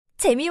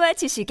재미와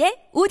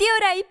지식의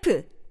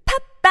오디오라이프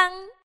팝빵.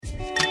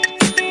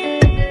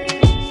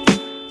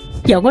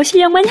 영어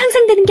실력만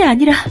향상되는 게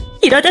아니라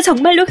이러다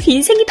정말로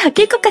인생이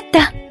바뀔 것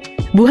같다.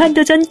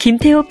 무한도전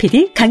김태호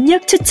PD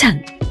강력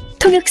추천.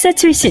 통역사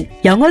출신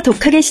영어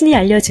독학의 신이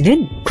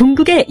알려주는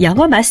궁극의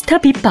영어 마스터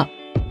비법.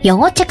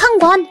 영어책 한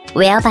권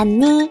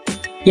외워봤니?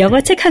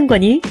 영어책 한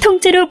권이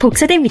통째로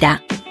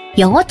복사됩니다.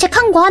 영어책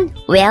한 권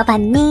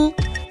외워봤니?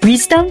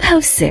 위즈덤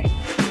하우스.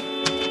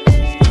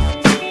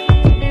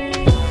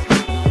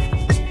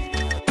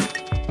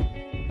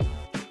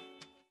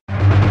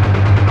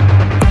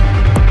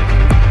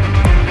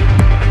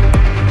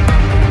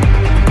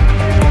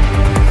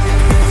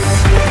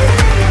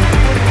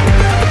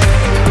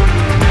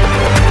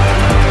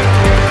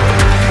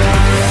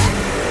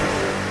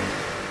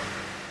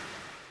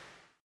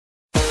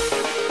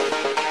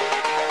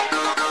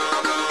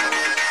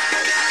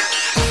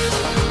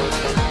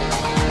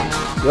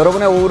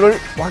 여러분의 오후를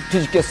확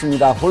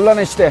뒤집겠습니다.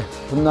 혼란의 시대,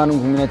 분노하는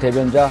국민의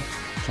대변자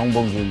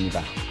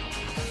정봉주입니다.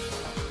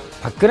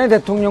 박근혜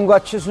대통령과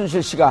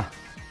최순실 씨가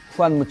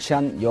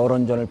후안무치한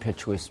여론전을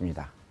펼치고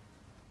있습니다.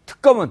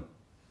 특검은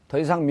더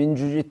이상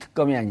민주주의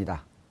특검이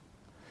아니다.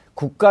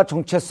 국가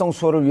정체성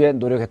수호를 위해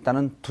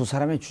노력했다는 두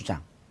사람의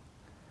주장.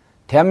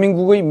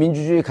 대한민국의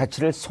민주주의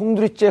가치를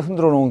송두리째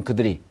흔들어 놓은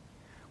그들이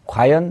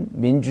과연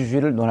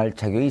민주주의를 논할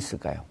자격이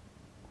있을까요?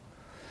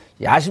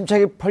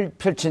 야심차게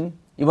펼친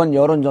이번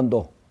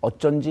여론전도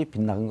어쩐지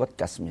빗나간 것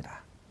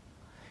같습니다.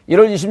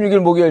 1월 26일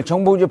목요일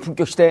정봉주의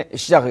품격시대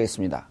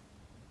시작하겠습니다.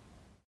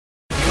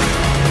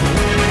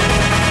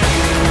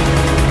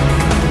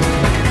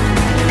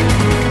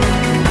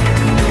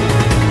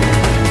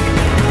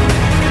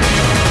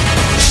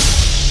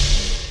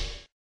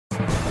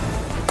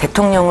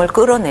 대통령을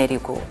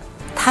끌어내리고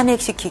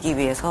탄핵시키기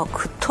위해서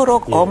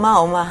그토록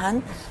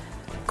어마어마한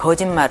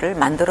거짓말을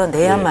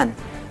만들어내야만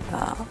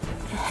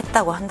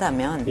했다고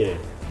한다면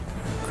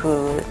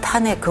그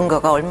탄핵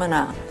근거가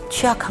얼마나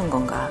취약한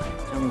건가,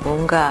 좀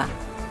뭔가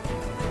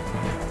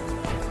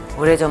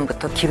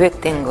오래전부터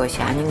기획된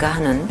것이 아닌가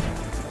하는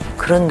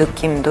그런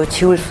느낌도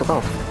지울 수가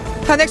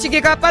없어요. 탄핵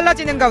시기가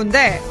빨라지는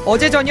가운데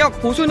어제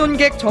저녁 보수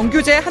논객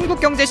정규재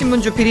한국경제신문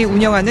주필이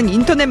운영하는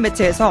인터넷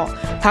매체에서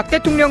박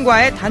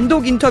대통령과의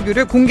단독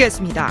인터뷰를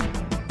공개했습니다.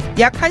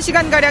 약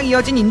 1시간가량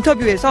이어진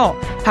인터뷰에서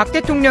박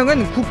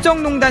대통령은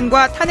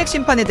국정농단과 탄핵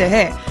심판에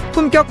대해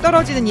품격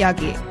떨어지는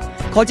이야기,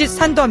 거짓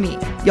산더미,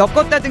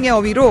 엮었다 등의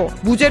어휘로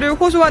무죄를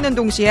호소하는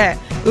동시에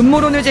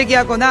음모론을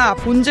제기하거나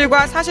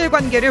본질과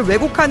사실관계를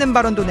왜곡하는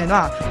발언도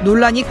내놔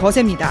논란이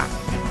거셉니다.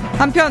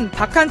 한편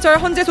박한철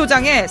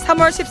헌재소장의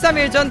 3월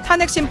 13일 전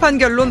탄핵 심판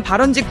결론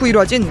발언 직후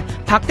이뤄진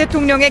박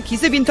대통령의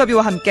기습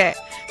인터뷰와 함께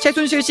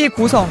최순실 씨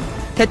고성,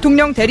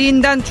 대통령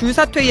대리인단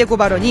줄사퇴 예고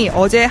발언이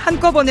어제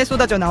한꺼번에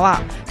쏟아져 나와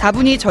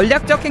다분히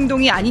전략적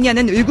행동이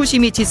아니냐는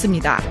의구심이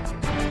짙습니다.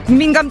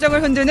 국민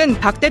감정을 흔드는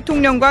박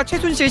대통령과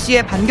최순실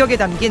씨의 반격에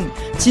담긴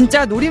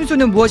진짜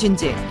노림수는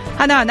무엇인지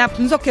하나하나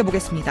분석해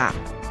보겠습니다.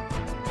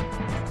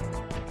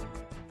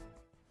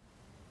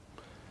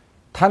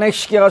 탄핵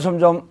시기가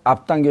점점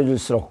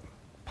앞당겨질수록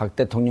박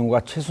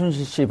대통령과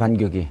최순실 씨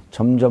반격이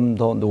점점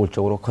더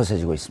노골적으로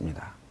거세지고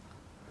있습니다.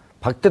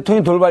 박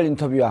대통령 돌발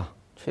인터뷰와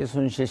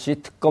최순실 씨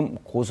특검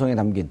고성에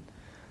담긴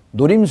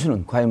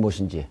노림수는 과연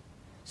무엇인지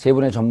세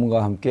분의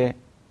전문가와 함께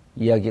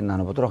이야기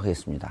나눠보도록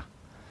하겠습니다.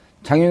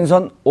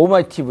 장윤선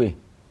오마이TV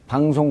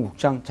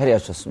방송국장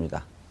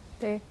자리하셨습니다.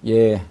 네.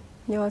 예.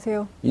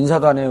 안녕하세요.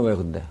 인사도 안 해요, 왜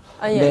근데?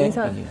 아니, 네,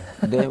 인사.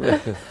 네, 왜?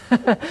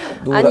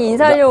 아니,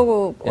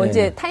 인사하려고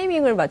어제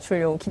타이밍을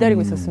맞추려고 기다리고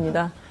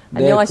있었습니다.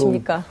 네,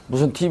 안녕하십니까?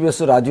 무슨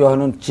TBS 라디오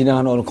하는,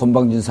 진행하는 어느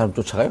건방진 사람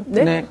쫓아가요?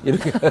 네.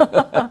 이렇게.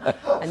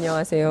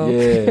 안녕하세요.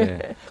 예.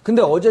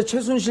 근데 어제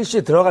최순실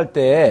씨 들어갈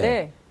때.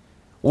 네.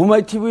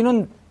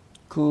 오마이TV는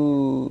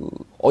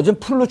어제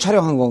풀로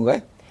촬영한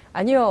건가요?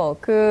 아니요.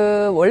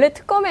 원래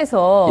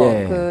특검에서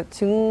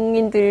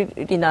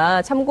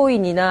증인들이나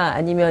참고인이나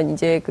아니면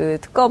이제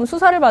특검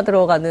수사를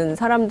받으러 가는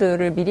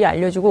사람들을 미리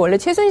알려주고 원래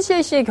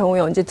최순실 씨의 경우에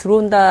언제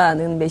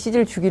들어온다는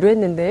메시지를 주기로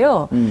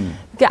했는데요.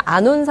 그게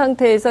안 온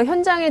상태에서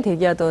현장에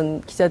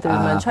대기하던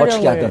기자들만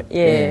촬영을,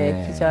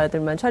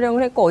 기자들만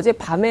촬영을 했고 어제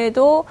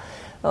밤에도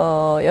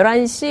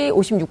 11시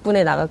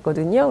 56분에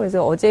나갔거든요.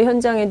 그래서 어제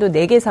현장에도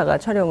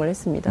 4개사가 촬영을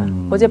했습니다.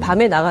 어제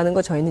밤에 나가는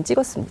거 저희는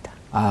찍었습니다.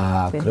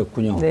 아, 네.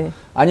 그렇군요. 네.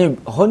 아니,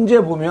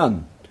 헌재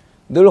보면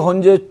늘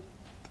헌재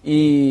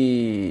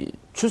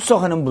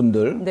출석하는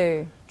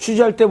분들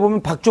취재할 때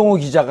보면 박종호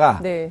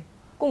기자가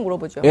꼭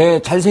물어보죠.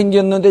 예,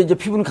 잘생겼는데 이제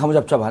피부는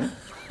가무잡잡한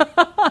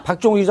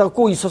박종호 기자가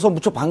꼭 있어서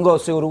무척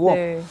반가웠어요. 그리고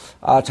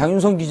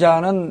장윤선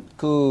기자는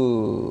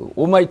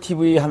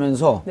오마이TV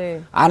하면서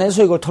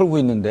안에서 이걸 털고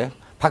있는데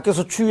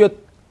밖에서 추위에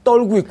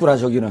떨고 있구나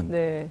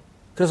저기는.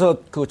 그래서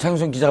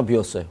장윤선 기자가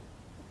비웠어요.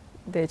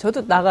 네,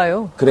 저도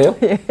나가요. 그래요?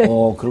 예.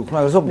 그렇구나.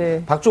 그래서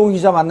박종호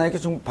기자 만나니까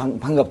좀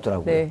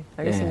반갑더라고요. 네,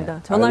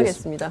 알겠습니다.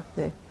 전화하겠습니다.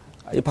 네.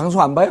 이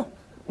방송 안 봐요?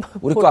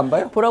 우리 거 안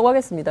봐요? 보라고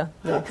하겠습니다.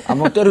 네.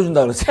 한번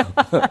때려준다 그러세요.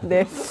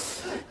 네.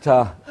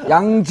 자,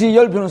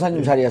 양지열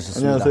변호사님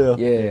자리하셨습니다. 안녕하세요.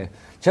 예.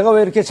 제가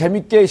왜 이렇게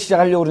재밌게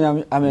시작하려고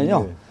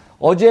그러냐면요.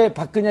 어제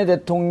박근혜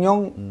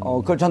대통령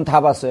그걸 전 다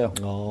봤어요.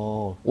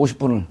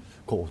 50분을.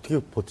 그거 어떻게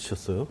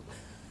버티셨어요?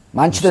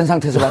 만취된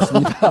상태에서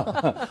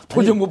봤습니다.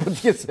 도저히 못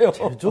버티겠어요.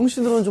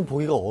 제정신으로는 좀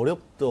보기가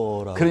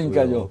어렵더라고요.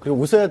 그러니까요. 그리고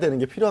웃어야 되는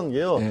게 필요한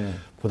게요. 네.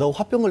 보다가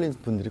화병 걸린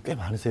분들이 꽤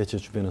많으세요. 제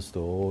주변에서도.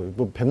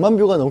 뭐 100만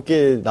뷰가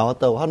넘게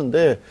나왔다고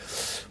하는데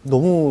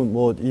너무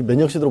뭐 이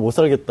면역시대로 못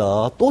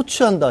살겠다. 또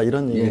취한다.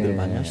 이런 얘기들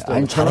많이 하시더라고요.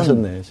 아니,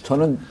 잘하셨네.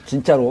 저는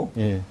진짜로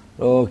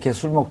이렇게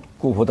술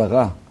먹고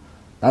보다가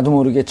나도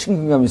모르게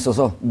친근감이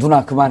있어서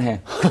누나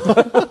그만해.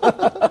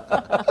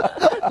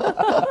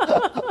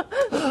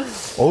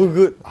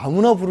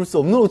 아무나 부를 수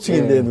없는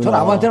호칭인데, 누나. 전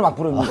아무한테나 막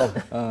부릅니다.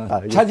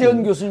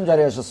 차재현 교수님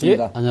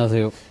자리하셨습니다. 예,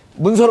 안녕하세요.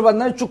 문서로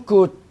봤나요? 쭉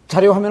그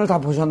자료 화면을 다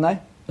보셨나요?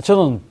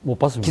 저는 못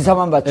봤습니다.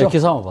 기사만 봤죠? 예,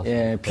 기사만 봤어요.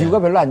 예, 비유가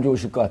별로 안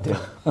좋으실 것 같아요.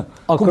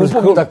 그래서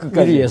못 봅니다,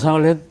 끝까지. 미리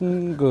예상을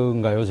했던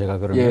건가요, 제가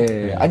그러면?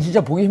 예, 아니, 진짜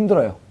보기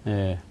힘들어요.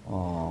 예.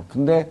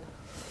 근데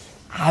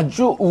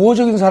아주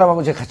우호적인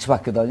사람하고 제가 같이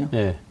봤거든요.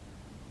 예.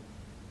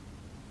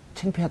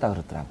 창피하다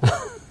그러더라고요.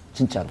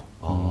 진짜로.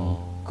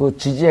 그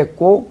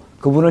지지했고,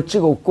 그분을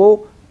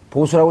찍었고,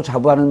 보수라고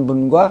자부하는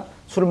분과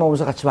술을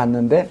먹으면서 같이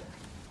봤는데,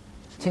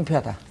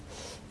 창피하다.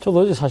 저도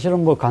어제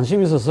사실은 뭐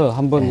관심이 있어서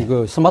한번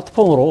그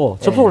스마트폰으로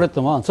접속을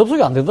했더만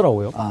접속이 안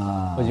되더라고요.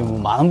 어제 뭐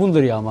많은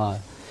분들이 아마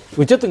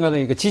어쨌든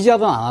간에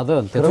지지하든 안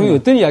하든 대통령이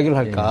어떤 이야기를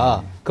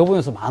할까 그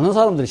부분에서 많은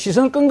사람들이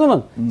시선을 끈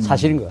거는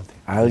사실인 것 같아요.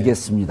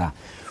 알겠습니다.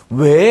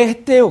 왜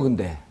했대요,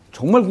 근데?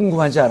 정말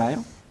궁금하지 않아요?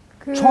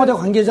 청와대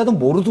관계자도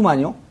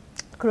모르더만요.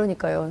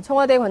 그러니까요.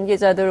 청와대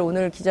관계자들,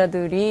 오늘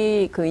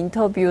기자들이 그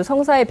인터뷰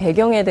성사의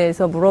배경에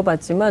대해서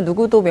물어봤지만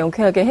누구도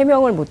명쾌하게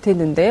해명을 못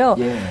했는데요.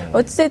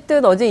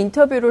 어쨌든 어제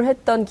인터뷰를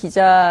했던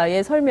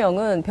기자의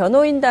설명은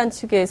변호인단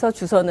측에서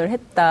주선을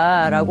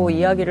했다라고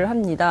이야기를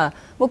합니다.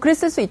 뭐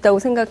그랬을 수 있다고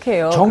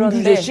생각해요.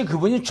 정규재 씨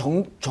그분이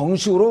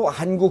정식으로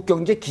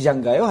한국경제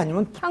기자인가요?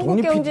 아니면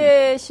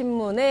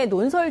한국경제신문의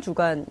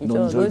논설주간이죠.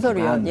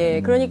 논설위원.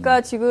 예. 그러니까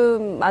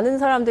지금 많은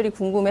사람들이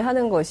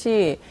궁금해하는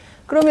것이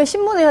그러면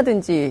신문에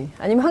하든지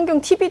아니면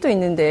환경 TV도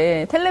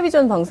있는데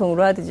텔레비전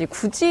방송으로 하든지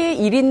굳이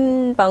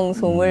 1인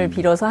방송을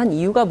빌어서 한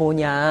이유가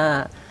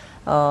뭐냐.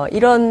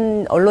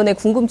 이런 언론의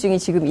궁금증이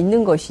지금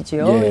있는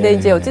것이지요. 근데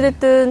이제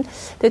어찌됐든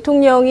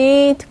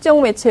대통령이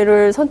특정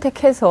매체를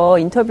선택해서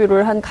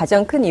인터뷰를 한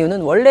가장 큰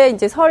이유는 원래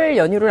이제 설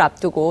연휴를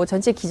앞두고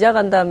전체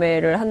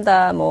기자간담회를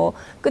한다, 뭐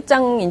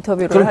끝장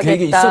인터뷰를 그런 하겠다.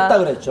 계획이 있었다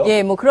그랬죠.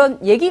 예, 뭐 그런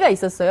얘기가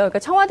있었어요. 그러니까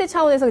청와대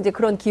차원에서 이제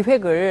그런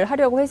기획을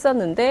하려고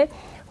했었는데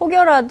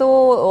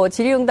혹여라도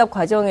질의응답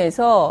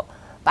과정에서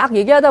막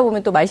얘기하다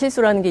보면 또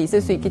말실수라는 게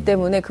있을 수 있기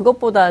때문에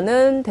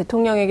그것보다는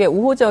대통령에게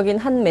우호적인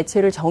한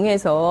매체를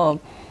정해서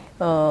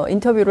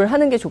인터뷰를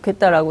하는 게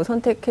좋겠다라고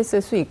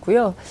선택했을 수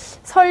있고요.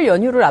 설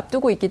연휴를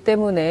앞두고 있기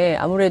때문에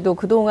아무래도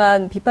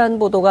그동안 비판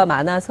보도가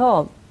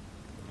많아서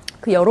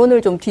그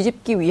여론을 좀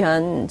뒤집기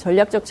위한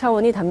전략적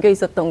차원이 담겨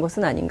있었던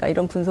것은 아닌가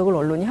이런 분석을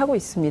언론이 하고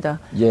있습니다.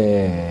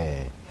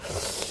 예.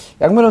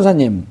 양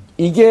변호사님,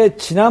 이게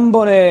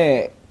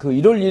지난번에 그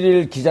 1월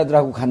 1일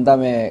기자들하고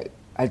간담회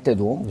할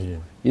때도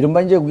이른바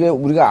이제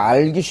우리가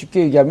알기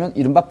쉽게 얘기하면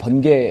이른바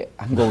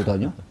번개한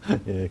거거든요.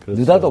 예, 그렇죠.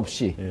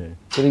 느닷없이.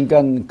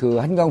 그러니까 그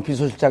한강욱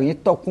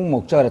비서실장이 떡국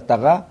먹자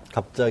그랬다가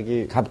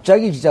갑자기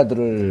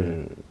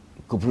기자들을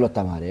그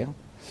불렀단 말이에요.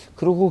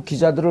 그리고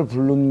기자들을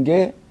부른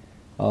게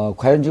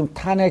과연 지금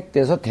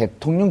탄핵돼서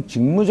대통령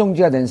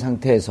직무정지가 된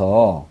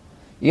상태에서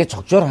이게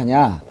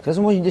적절하냐.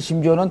 그래서 뭐 이제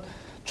심지어는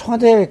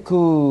청와대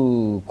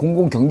그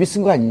공공경비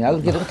쓴 거 아니냐.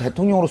 그렇게 되면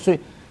대통령으로서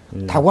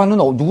다과는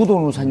누구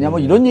돈으로 샀냐. 뭐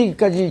이런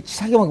얘기까지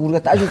치사하게 막 우리가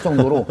따질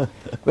정도로.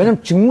 왜냐면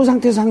직무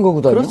상태에서 한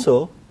거거든요.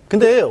 그렇죠.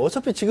 근데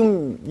어차피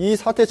지금 이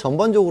사태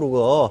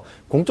전반적으로가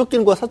공적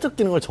기능과 사적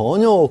기능을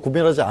전혀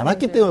구별하지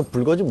않았기 때문에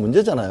불거진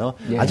문제잖아요.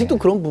 아직도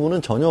그런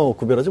부분은 전혀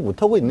구별하지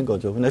못하고 있는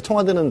거죠. 근데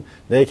청와대는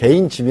내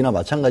개인 집이나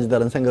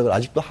마찬가지다라는 생각을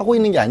아직도 하고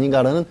있는 게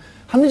아닌가라는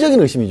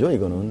합리적인 의심이죠,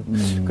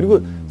 이거는. 그리고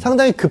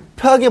상당히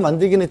급하게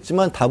만들긴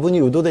했지만 다분히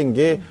의도된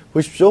게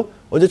보십시오.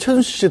 어제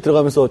최순실 씨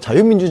들어가면서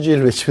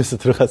자유민주주의를 외치면서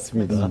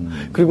들어갔습니다.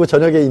 그리고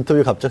저녁에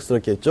인터뷰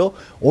갑작스럽게 했죠.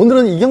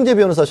 오늘은 이경재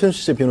변호사,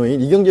 최순실 씨 변호인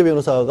이경재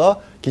변호사가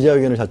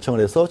기자회견을 자청을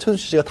해서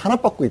최순실 씨가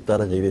탄압받고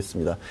있다는 얘기를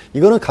했습니다.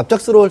 이거는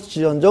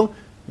갑작스러울지언정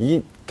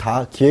이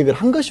다 기획을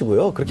한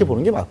것이고요. 그렇게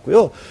보는 게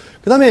맞고요.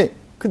 그다음에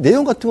그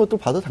내용 같은 것도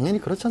봐도 당연히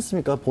그렇지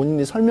않습니까?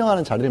 본인이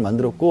설명하는 자리를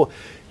만들었고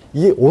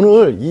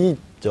오늘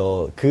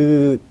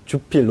그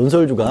주필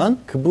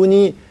논설주간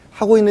그분이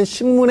하고 있는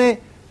신문의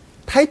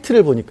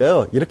타이틀을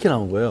보니까요. 이렇게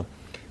나온 거예요.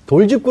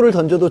 돌직구를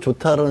던져도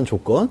좋다라는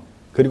조건,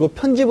 그리고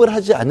편집을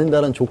하지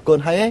않는다는 조건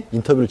하에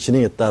인터뷰를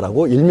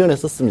진행했다라고 일면에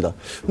썼습니다.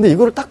 근데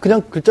이거를 딱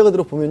그냥 글자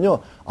그대로 보면요.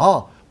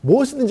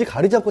 무엇이든지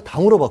가리지 않고 다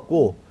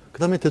물어봤고, 그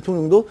다음에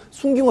대통령도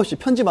숨김없이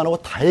편집 안 하고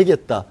다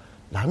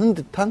얘기했다라는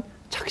듯한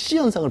착시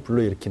현상을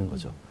불러일으키는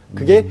거죠.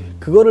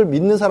 그거를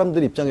믿는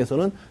사람들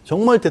입장에서는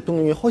정말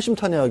대통령이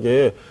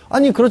허심탄회하게,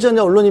 아니, 그러지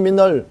않냐, 언론이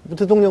맨날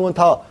대통령은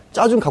다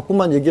짜준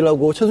갖고만 얘기를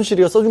하고,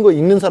 최순실이가 써준 거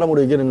읽는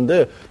사람으로 얘기를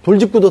했는데,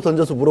 돌직구도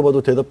던져서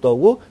물어봐도 대답도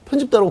하고,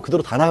 편집도 하고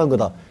그대로 다 나간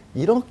거다.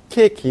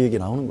 이렇게 기획이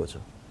나오는 거죠.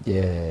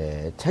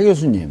 예, 차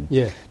교수님.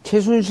 예.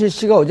 최순실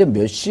씨가 어제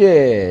몇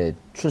시에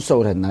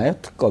출석을 했나요?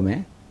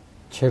 특검에?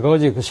 제가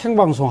어제 그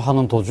생방송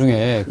하는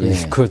도중에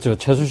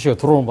최순실 씨가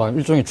들어오는 바람에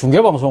일종의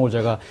중계방송을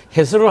제가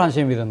해설을 한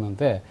셈이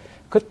됐는데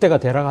그때가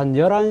대략 한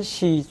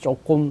 11시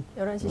조금,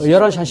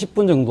 11시 한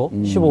 10분 정도?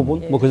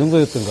 15분? 뭐 그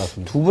정도였던 것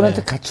같습니다. 두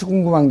분한테 같이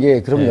궁금한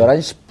게 그럼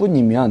 11시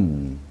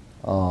 10분이면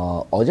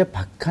어제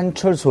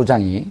박한철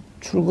소장이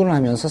출근을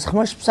하면서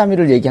 3월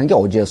 13일을 얘기한 게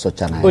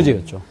어제였었잖아요.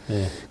 어제였죠.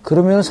 예.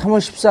 그러면 3월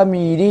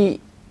 13일이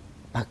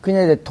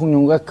박근혜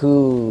대통령과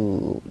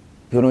그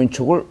변호인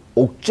쪽을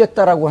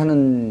옥죄했다라고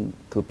하는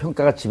그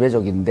평가가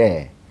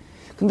지배적인데,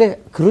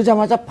 근데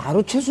그러자마자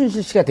바로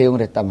최순실 씨가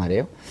대응을 했단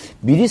말이에요.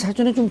 미리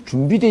사전에 좀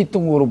준비돼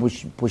있던 거로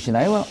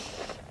보시나요?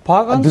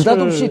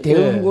 느닷없이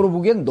대응한 거로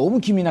보기엔 너무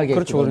기민하게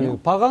그렇죠. 했거든요.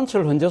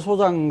 박한철 헌재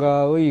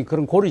소장과의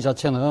그런 고리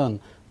자체는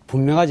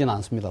분명하지는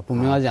않습니다.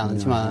 분명하지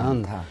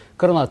않지만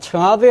그러나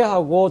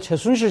청와대하고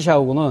최순실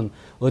씨하고는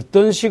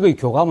어떤 식의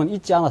교감은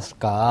있지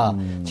않았을까.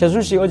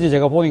 최순실 씨 어제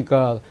제가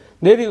보니까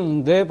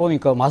내리는데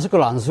보니까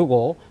마스크를 안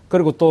쓰고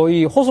그리고 또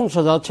이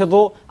호송차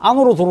자체도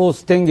안으로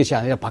들어서 된 것이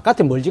아니라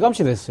바깥에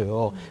멀찌감치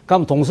됐어요.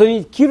 그럼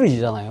동선이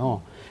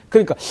길어지잖아요.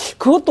 그러니까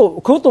그것도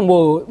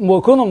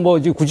그거는 뭐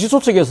이제 구치소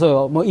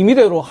측에서 뭐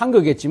임의대로 한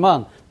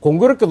거겠지만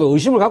공교롭게도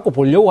의심을 갖고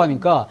보려고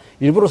하니까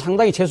일부러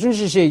상당히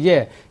최순실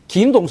씨에게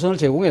긴 동선을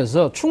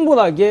제공해서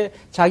충분하게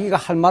자기가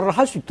할 말을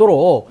할 수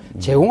있도록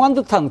제공한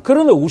듯한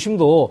그런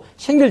의구심도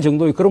생길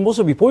정도의 그런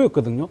모습이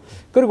보였거든요.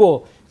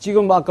 그리고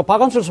지금 아까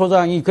박한철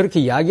소장이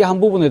그렇게 이야기한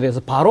부분에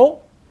대해서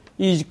바로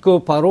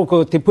바로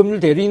그 대법률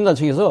대리인단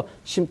측에서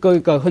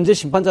그러니까 현재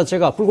심판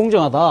자체가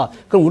불공정하다.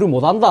 그럼 우리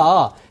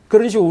못한다.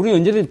 그런 식으로 우리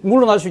언제든지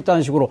물러날 수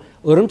있다는 식으로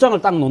얼음장을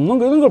딱 놓는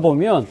거 이런 걸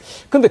보면,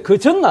 근데 그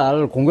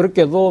전날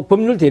공교롭게도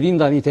법률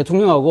대리인단이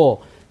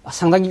대통령하고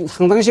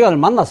상당 시간을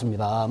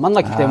만났습니다.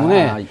 만났기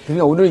때문에.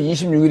 그러니까 오늘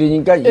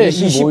 26일이니까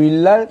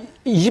 25일 날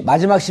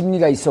마지막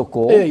심리가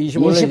있었고,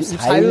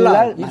 24일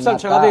날 입사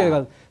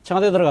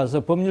청와대에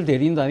들어가서 법률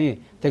대리인단이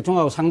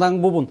대통령하고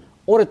상당 부분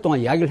오랫동안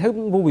이야기를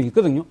한 부분이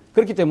있거든요.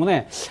 그렇기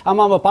때문에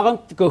아마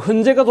그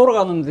헌재가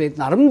돌아가는데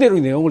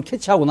나름대로의 내용을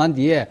캐치하고 난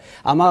뒤에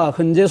아마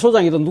헌재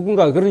소장이든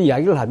누군가가 그런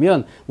이야기를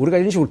하면 우리가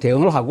이런 식으로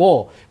대응을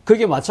하고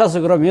거기에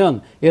맞춰서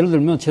그러면 예를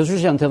들면 최순실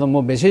씨한테도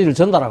뭐 메시지를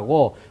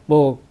전달하고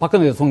뭐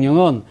박근혜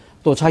대통령은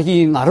또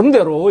자기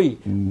나름대로의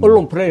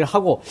언론 플레이를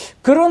하고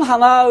그런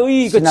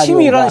하나의 그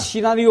치밀한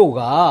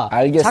시나리오가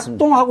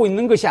작동하고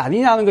있는 것이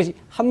아니냐는 것이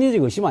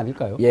합리적 의심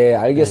아닐까요? 예,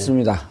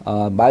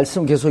 알겠습니다.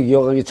 말씀 계속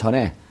이어가기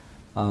전에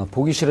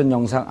보기 싫은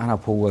영상 하나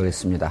보고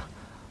가겠습니다.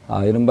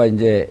 이른바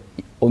이제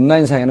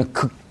온라인상에는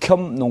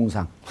극혐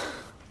농상.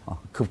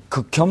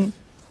 극혐,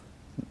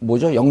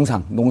 뭐죠?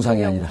 영상.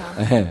 농상이 아니라.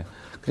 예.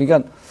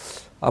 그러니까,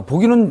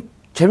 보기는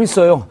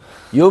재밌어요.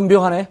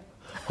 연병하네.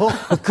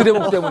 그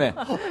대목 때문에.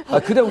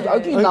 그 대목,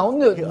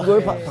 나온네,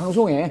 이거에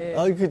방송에.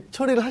 그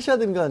처리를 하셔야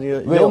되는 거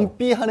아니에요? 왜요?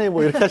 연삐하네,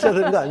 뭐 이렇게 하셔야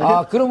되는 거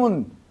아니에요?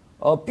 그러면,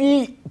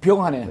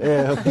 B병하네.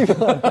 예,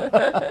 B병하네.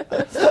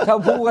 자,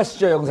 보고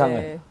가시죠, 영상을.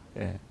 네.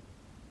 예.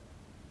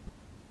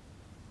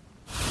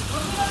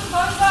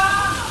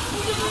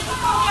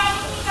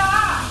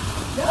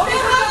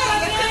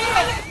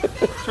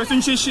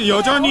 최순실 씨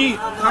여전히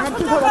강한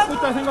수사받고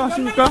있다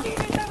생각하십니까?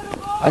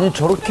 아니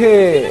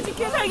저렇게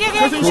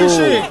최순실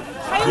씨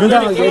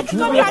당당하게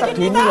준비가 딱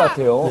돼 있는 것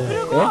같아요. 예?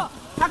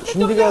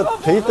 준비가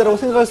돼 있다라고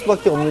생각할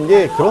수밖에 없는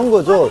게 그런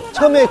거죠.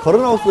 처음에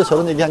걸어나왔을 때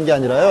저런 얘기한 게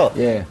아니라요.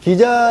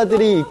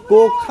 기자들이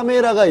있고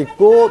카메라가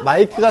있고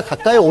마이크가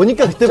가까이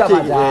오니까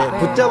그때부터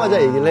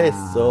붙자마자 얘기를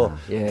했어.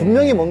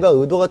 분명히 뭔가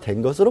의도가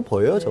된 것으로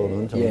보여요.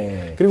 저는.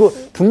 그리고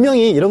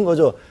분명히 이런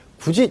거죠.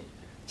 굳이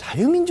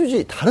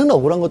자유민주주의, 다른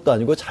억울한 것도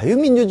아니고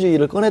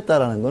자유민주주의를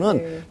꺼냈다라는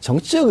거는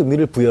정치적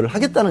의미를 부여를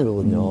하겠다는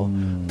거거든요.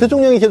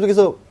 대통령이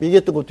계속해서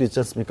얘기했던 것도 있지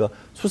않습니까?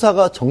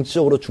 수사가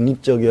정치적으로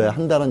중립적이어야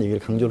한다는 얘기를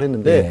강조를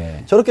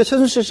했는데 저렇게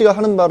최순실 씨가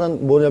하는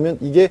말은 뭐냐면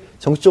이게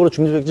정치적으로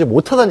중립적이지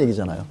못하다는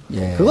얘기잖아요.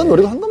 그건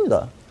노리고 한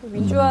겁니다.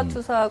 민주화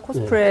투사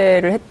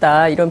코스프레를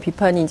했다 이런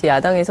비판이 이제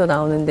야당에서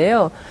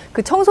나오는데요.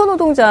 그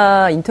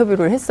청소노동자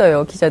인터뷰를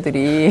했어요,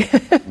 기자들이.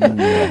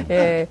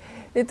 예.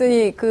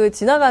 그랬더니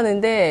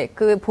지나가는데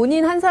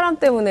본인 한 사람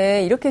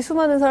때문에 이렇게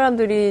수많은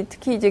사람들이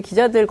특히 이제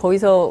기자들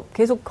거기서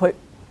계속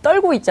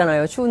떨고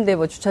있잖아요. 추운데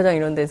뭐 주차장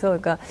이런 데서.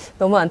 그러니까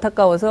너무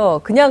안타까워서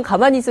그냥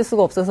가만히 있을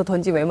수가 없어서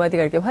던진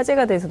외마디가 이렇게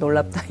화제가 돼서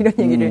놀랍다 이런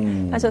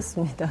얘기를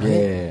하셨습니다.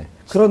 예.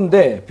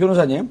 그런데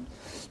변호사님,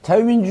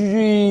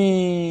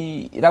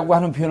 자유민주주의라고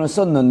하는 표현을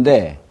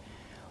썼는데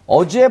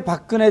어제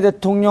박근혜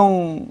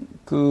대통령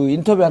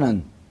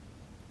인터뷰하는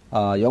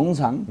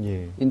영상,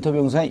 인터뷰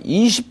영상에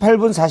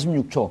 28분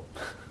 46초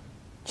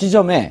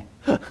지점에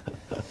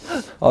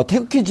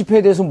태극기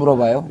집회에 대해서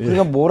물어봐요.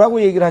 그러니까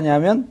뭐라고 얘기를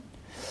하냐면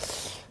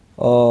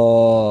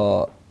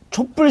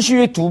촛불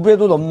시위의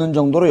 2배도 넘는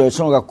정도로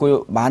열성을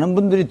갖고 많은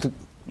분들이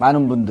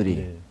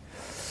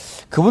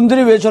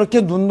그분들이 왜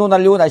저렇게 눈도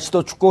날리고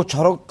날씨도 춥고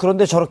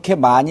그런데 저렇게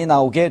많이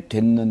나오게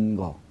됐는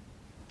거.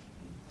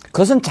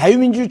 그것은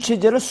자유민주주의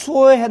체제를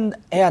수호해야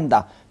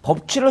한다.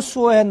 법치를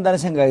수호해야 한다는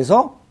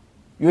생각에서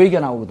요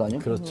얘기가 나오거든요.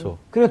 그렇죠.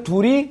 그러니까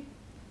둘이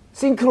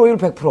싱크로율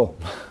 100%.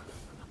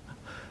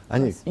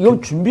 아니,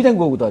 이건 준비된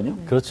거거든요.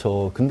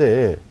 그렇죠.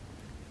 근데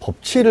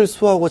법치를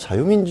수호하고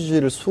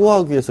자유민주주의를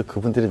수호하기 위해서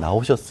그분들이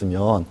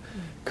나오셨으면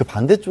그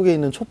반대쪽에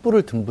있는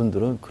촛불을 든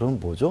분들은 그럼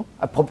뭐죠?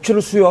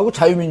 법치를 수호하고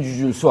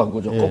자유민주주의를 수호한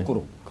거죠.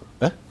 거꾸로.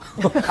 네?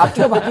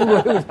 앞뒤가 바뀐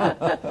거예요.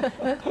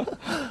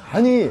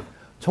 아니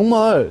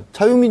정말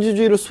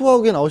자유민주주의를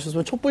수호하게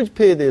나오셨으면 촛불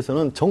집회에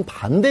대해서는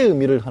정반대의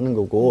의미를 하는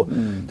거고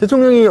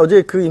대통령이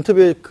어제 그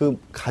인터뷰의 그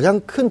가장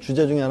큰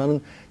주제 중에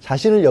하나는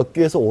자신을 엮기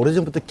위해서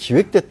오래전부터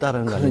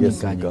기획됐다라는 거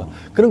아니겠습니까?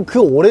 그럼 그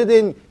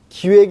오래된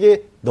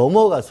기획에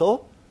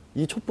넘어가서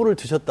이 촛불을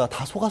드셨다,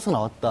 다 속아서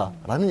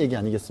나왔다라는 얘기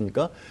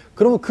아니겠습니까?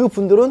 그러면 그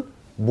분들은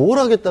뭘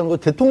하겠다는 거?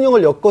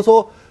 대통령을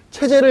엮어서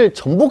체제를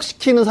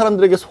전복시키는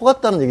사람들에게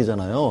속았다는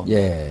얘기잖아요.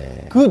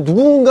 예. 그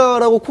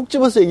누군가라고 콕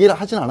집어서 얘기를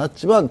하진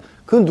않았지만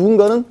그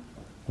누군가는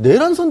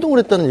내란 선동을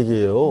했다는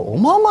얘기예요.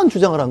 어마어마한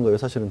주장을 한 거예요,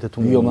 사실은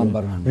대통령이.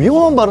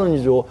 위험한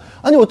발언이죠.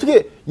 아니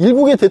어떻게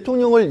일국의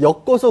대통령을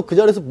엮어서 그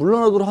자리에서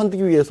물러나도록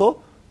하기 위해서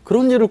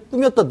그런 일을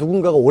꾸몄다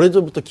누군가가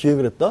오래전부터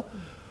기획을 했다?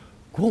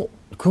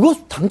 그거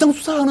당장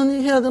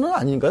수사하는 해야 되는 거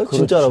아닌가요? 그렇죠.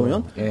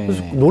 진짜라면? 예.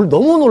 그래서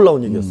너무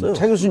놀라운 얘기였어요.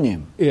 차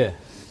교수님. 예.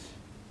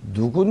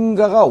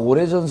 누군가가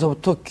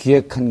오래전서부터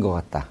기획한 것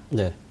같다.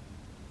 네.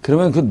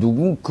 그러면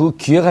그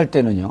기획할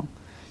때는요,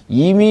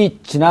 이미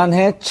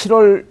지난해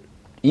 7월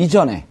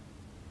이전에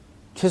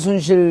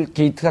최순실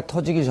게이트가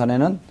터지기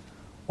전에는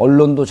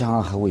언론도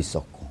장악하고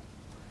있었고,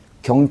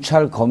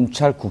 경찰,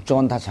 검찰,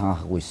 국정원 다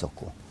장악하고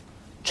있었고,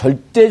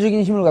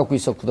 절대적인 힘을 갖고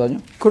있었거든요.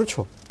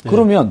 그렇죠.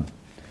 그러면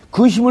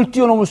그 힘을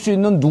뛰어넘을 수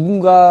있는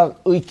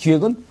누군가의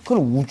기획은 그건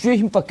우주의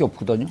힘밖에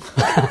없거든요.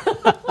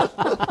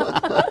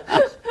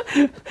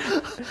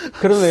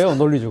 그러네요,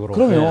 논리적으로.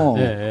 그럼요.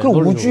 예, 예, 그럼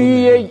논리적으로.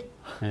 우주의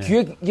예.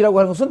 기획이라고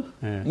하는 것은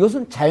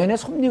이것은 자연의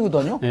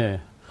섭리거든요.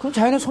 그럼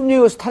자연의 섭리에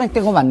의해서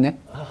탄핵된 거 맞네?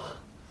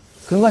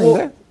 그런 거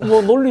아닌가요?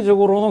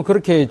 논리적으로는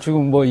그렇게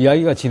지금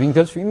이야기가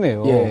진행될 수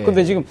있네요. 예.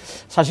 근데 지금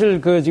사실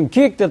지금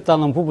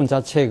기획됐다는 부분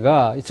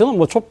자체가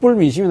저는 촛불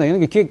민심이나 이런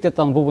게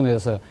기획됐다는 부분에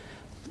대해서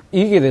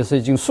이게 대해서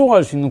지금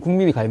수용할 수 있는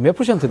국민이 과연 몇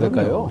 %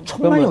 될까요?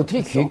 천만이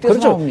어떻게 기획돼서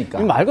그렇죠. 나옵니까?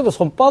 말 그대로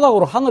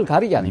손바닥으로 하늘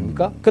가리기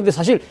아닙니까? 근데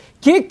사실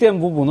기획된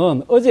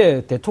부분은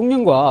어제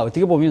대통령과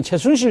어떻게 보면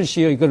최순실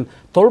씨의 이걸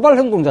돌발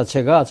행동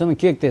자체가 저는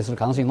기획됐을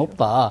가능성이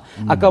높다.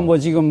 아까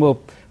지금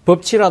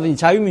법치라든지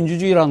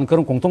자유민주주의라는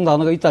그런 공통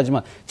단어가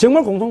있다지만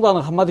정말 공통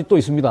단어가 한마디 또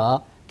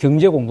있습니다.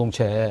 경제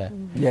공동체.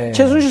 예.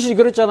 최순실 씨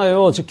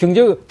그랬잖아요.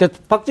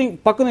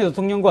 박근혜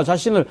대통령과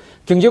자신을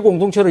경제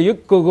공동체로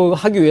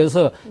하기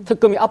위해서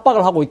특검이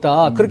압박을 하고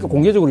있다. 그렇게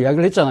공개적으로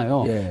이야기를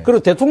했잖아요. 예. 그리고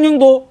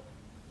대통령도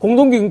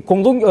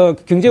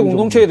경제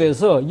공동체에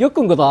대해서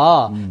엮은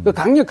거다.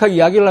 강력하게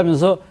이야기를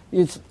하면서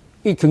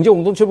이 경제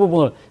공동체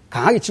부분을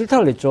강하게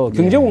질타를 했죠.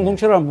 경제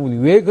공동체라는 부분이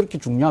왜 그렇게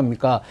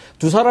중요합니까?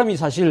 두 사람이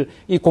사실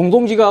이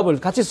공동지갑을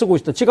같이 쓰고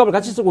있다, 지갑을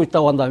같이 쓰고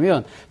있다고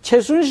한다면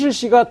최순실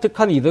씨가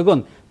득한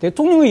이득은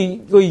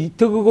대통령의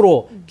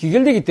득으로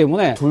귀결되기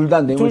때문에 둘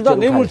다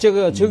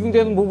뇌물죄가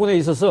적용되는 부분에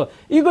있어서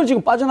이걸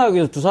지금 빠져나가기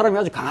위해서 두 사람이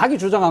아주 강하게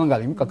주장하는 거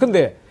아닙니까?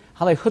 근데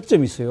하나의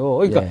허점이 있어요.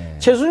 그러니까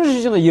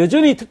최순실 씨는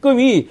여전히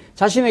특검이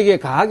자신에게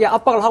강하게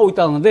압박을 하고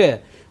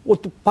있다는데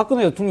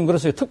박근혜 대통령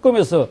그랬어요.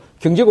 특검에서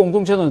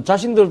경제공동체는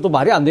자신들도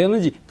말이 안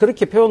되는지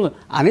그렇게 표현은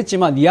안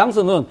했지만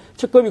뉘앙스는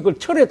특검이 그걸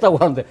철회했다고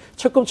하는데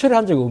특검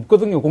철회한 적이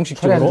없거든요.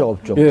 공식적으로. 철회한 적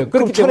없죠. 예,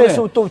 그럼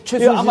철회했으면 또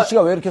최순실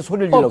씨가 왜 이렇게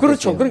소리를 질렀겠어요?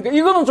 그렇죠. 그러니까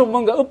이거는 좀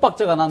뭔가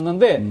엇박자가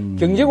났는데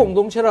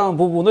경제공동체라는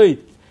부분의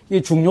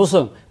이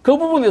중요성 그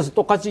부분에서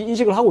똑같이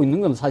인식을 하고 있는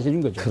건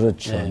사실인 거죠.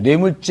 그렇죠.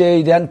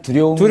 뇌물죄에 대한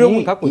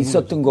두려움이 갖고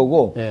있었던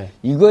거고 예.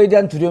 이거에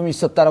대한 두려움이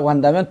있었다라고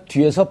한다면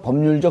뒤에서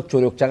법률적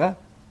조력자가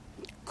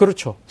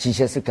그렇죠.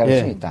 지시했을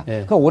가능성이 있다. 예.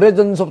 그러니까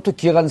오래전서부터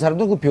기획한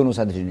사람도 그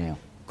변호사들이네요.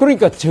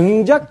 그러니까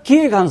정작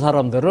기획한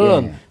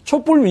사람들은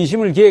촛불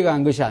민심을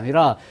기획한 것이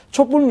아니라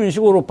촛불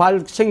민심으로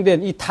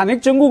발생된 이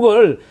탄핵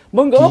정국을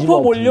뭔가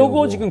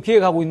엎어보려고 지금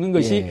기획하고 있는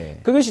것이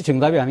그것이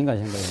정답이 아닌가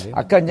생각해요.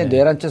 아까 이제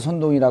내란죄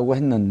선동이라고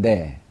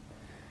했는데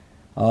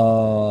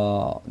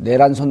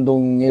내란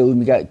선동의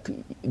의미가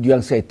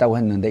뉘앙스가 있다고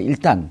했는데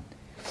일단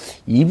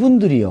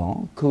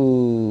이분들이요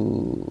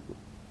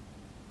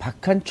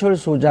박한철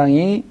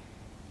소장이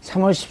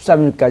 3월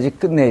 13일까지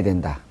끝내야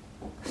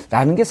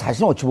된다라는 게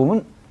사실 어찌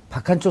보면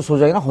박한철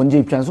소장이나 헌재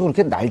입장에서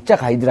그렇게 날짜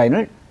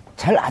가이드라인을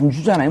잘 안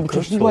주잖아요.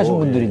 무척 신중하신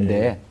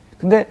분들인데.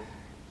 근데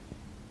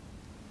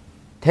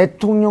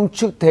대통령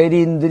측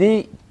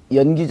대리인들이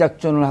연기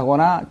작전을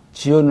하거나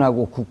지원을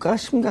하고 국가가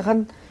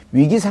심각한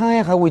위기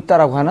상황에 가고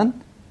있다라고 하는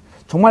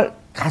정말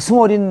가슴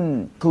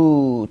어린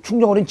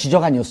충정 어린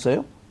지적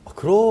아니었어요?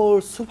 그럴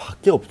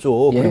수밖에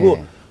없죠. 그리고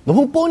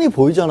너무 뻔히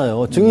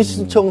보이잖아요. 증인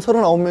신청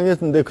 39명이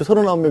했는데 그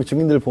 39명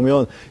증인들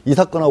보면 이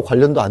사건하고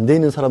관련도 안 돼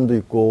있는 사람도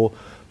있고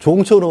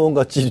조홍천 의원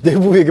같이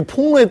내부에게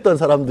폭로했던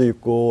사람도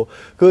있고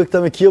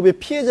그다음에 기업의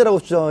피해자라고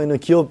주장하는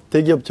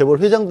대기업 재벌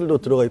회장들도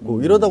들어가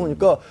있고 이러다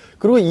보니까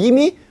그리고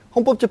이미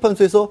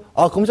헌법재판소에서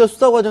검찰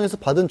수사 과정에서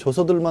받은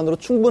조서들만으로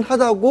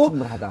충분하다고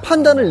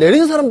판단을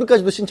내린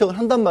사람들까지도 신청을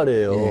한단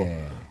말이에요.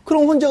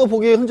 그럼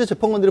헌재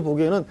재판관들이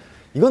보기에는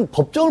이건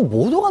법정을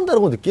못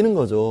오간다고 느끼는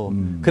거죠.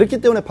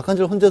 그렇기 때문에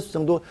박한철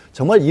헌재소장도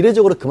정말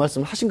이례적으로 그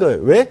말씀을 하신 거예요.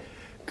 왜?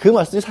 그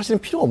말씀이 사실은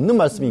필요 없는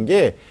말씀인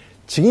게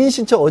증인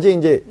신청 어제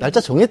이제 날짜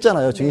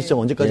정했잖아요. 증인 신청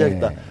언제까지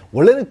하겠다.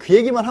 원래는 그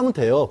얘기만 하면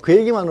돼요. 그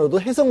얘기만으로도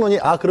해석론이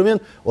그러면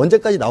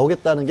언제까지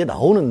나오겠다는 게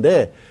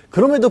나오는데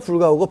그럼에도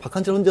불구하고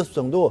박한철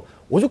헌재소장도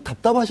오죽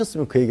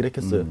답답하셨으면 그 얘기를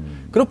했겠어요.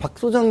 그리고 박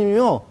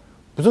소장님이요.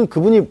 무슨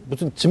그분이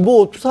무슨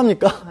진보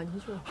투사입니까?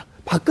 아니죠.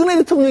 박근혜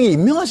대통령이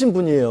임명하신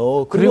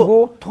분이에요.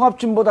 그리고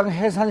통합진보당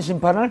해산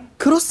심판을?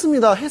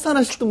 그렇습니다.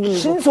 해산하셨던 분이고.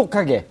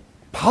 신속하게.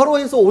 바로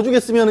해서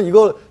오죽했으면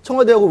이거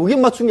청와대하고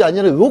의견 맞춘 게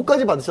아니라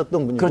의혹까지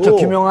받으셨던 분이고. 그렇죠.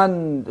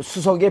 김용한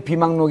수석의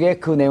비망록에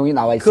그 내용이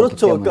나와 있었기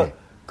그렇죠. 때문에. 그러니까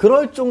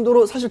그럴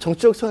정도로 사실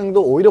정치적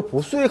성향도 오히려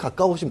보수에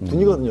가까우신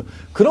분이거든요.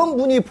 그런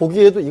분이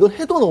보기에도 이건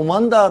해도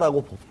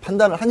너무한다라고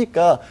판단을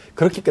하니까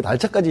그렇게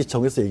날짜까지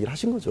정해서 얘기를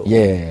하신 거죠.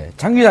 예.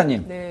 장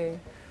기자님. 네.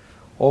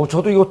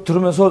 저도 이거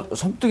들으면서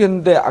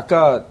섬뜩했는데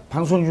아까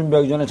방송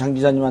준비하기 전에 장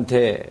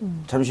기자님한테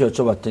잠시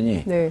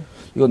여쭤봤더니 네.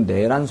 이건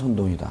내란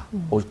선동이다.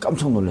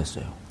 깜짝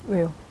놀랐어요.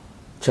 왜요?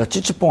 제가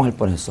찌찌뽕 할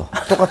뻔했어.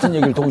 똑같은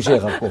얘기를 동시에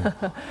갖고.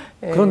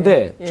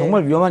 그런데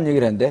정말 위험한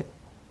얘기를 했는데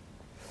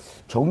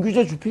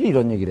정규재 주필이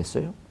이런 얘기를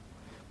했어요.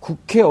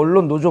 국회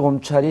언론 노조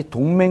검찰이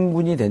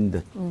동맹군이 된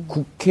듯.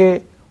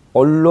 국회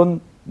언론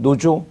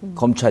노조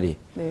검찰이.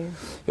 네.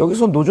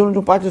 여기서 노조는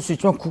좀 빠질 수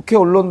있지만 국회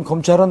언론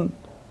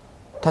검찰은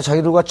다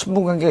자기들과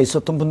친분 관계가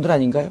있었던 분들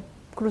아닌가요?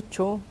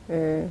 그렇죠.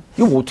 예.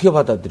 이거 어떻게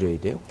받아들여야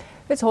돼요?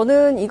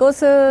 저는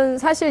이것은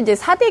사실 이제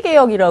 4대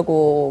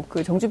개혁이라고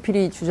그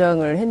정주필이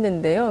주장을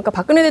했는데요. 그러니까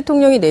박근혜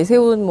대통령이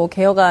내세운 뭐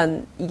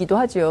개혁안이기도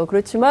하죠.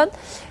 그렇지만,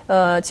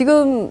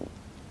 지금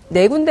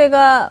네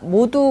군데가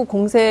모두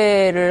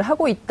공세를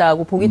하고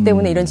있다고 보기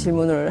때문에 이런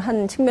질문을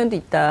한 측면도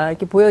있다.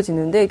 이렇게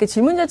보여지는데, 그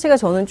질문 자체가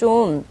저는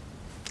좀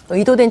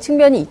의도된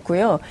측면이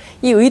있고요.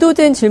 이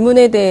의도된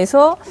질문에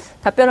대해서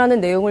답변하는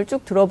내용을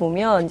쭉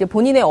들어보면 이제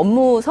본인의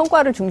업무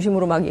성과를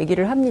중심으로 막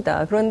얘기를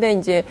합니다. 그런데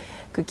이제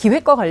그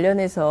기획과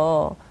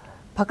관련해서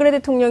박근혜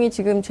대통령이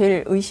지금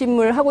제일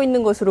의심을 하고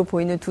있는 것으로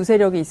보이는 두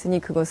세력이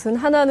있으니 그것은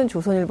하나는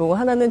조선일보고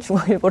하나는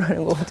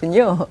중앙일보라는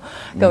거거든요.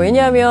 그러니까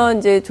왜냐하면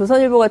이제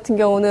조선일보 같은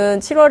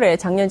경우는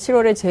작년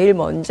 7월에 제일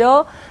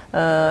먼저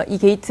이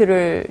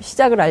게이트를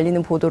시작을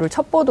알리는 보도를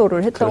첫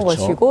보도를 했던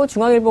그렇죠. 것이고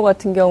중앙일보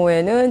같은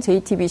경우에는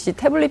JTBC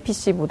태블릿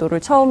PC 보도를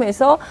처음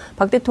해서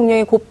박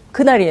대통령이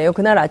그날이에요.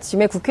 그날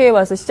아침에 국회에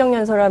와서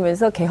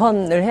시정연설하면서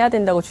개헌을 해야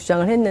된다고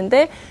주장을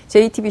했는데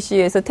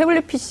JTBC에서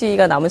태블릿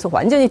PC가 나오면서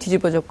완전히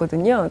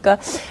뒤집어졌거든요. 그러니까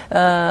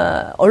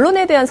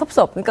언론에 대한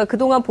섭섭. 그러니까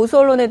그동안 보수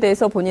언론에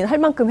대해서 본인 할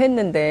만큼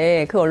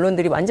했는데 그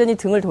언론들이 완전히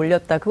등을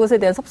돌렸다. 그것에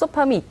대한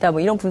섭섭함이 있다.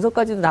 뭐 이런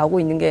분석까지도 나오고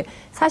있는 게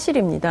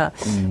사실입니다.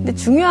 근데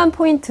중요한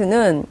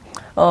포인트는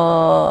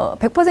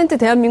 100%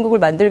 대한민국을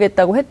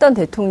만들겠다고 했던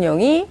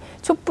대통령이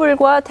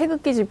촛불과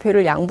태극기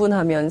집회를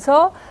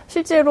양분하면서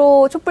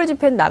실제로 촛불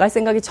집회는 나갈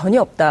생각이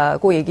전혀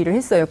없다고 얘기를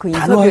했어요. 그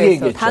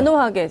인터뷰에서.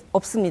 단호하게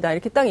없습니다.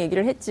 이렇게 딱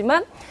얘기를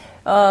했지만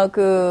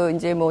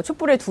이제 뭐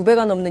촛불의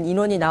 2배가 넘는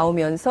인원이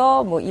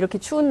나오면서 뭐 이렇게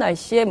추운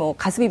날씨에 뭐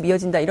가슴이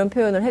미어진다 이런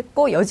표현을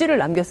했고 여지를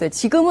남겼어요.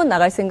 지금은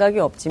나갈 생각이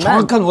없지만.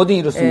 정확한 워딩이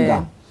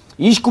이렇습니다.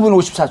 29분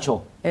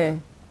 54초. 네.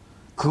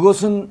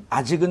 그것은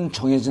아직은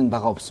정해진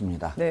바가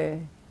없습니다. 네.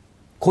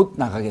 곧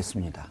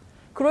나가겠습니다.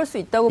 그럴 수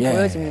있다고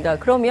보여집니다.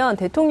 그러면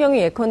대통령이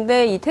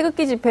예컨대 이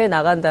태극기 집회에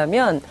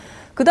나간다면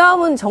그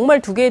다음은 정말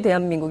두 개의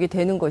대한민국이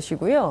되는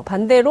것이고요.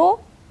 반대로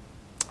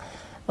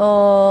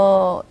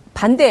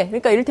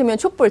그러니까 이를테면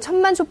촛불,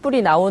 1000만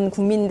촛불이 나온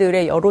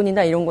국민들의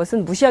여론이나 이런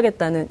것은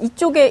무시하겠다는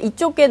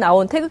이쪽에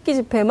나온 태극기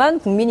집회만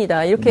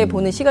국민이다. 이렇게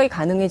보는 시각이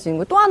가능해지는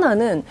거. 또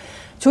하나는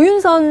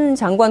조윤선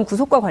장관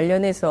구속과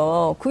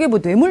관련해서 그게 뭐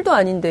뇌물도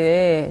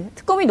아닌데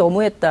특검이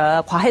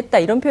너무했다, 과했다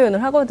이런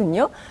표현을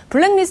하거든요.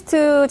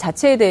 블랙리스트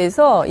자체에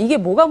대해서 이게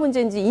뭐가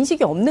문제인지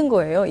인식이 없는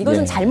거예요.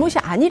 이것은 잘못이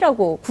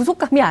아니라고,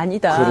 구속감이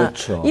아니다.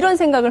 그렇죠. 이런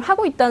생각을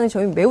하고 있다는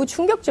점이 매우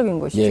충격적인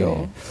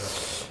것이죠.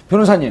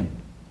 변호사님,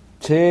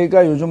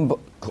 제가 요즘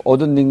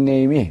얻은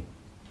닉네임이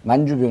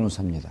만주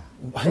변호사입니다.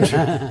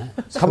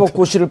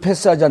 사법고시를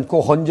패스하지 않고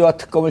헌재와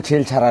특검을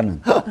제일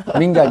잘하는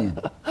민간인.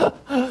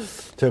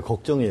 제가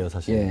걱정이에요,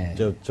 사실.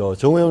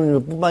 정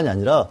의원님뿐만이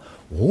아니라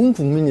온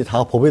국민이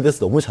다 법에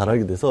대해서 너무 잘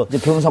알게 돼서 이제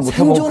변호사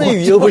생존의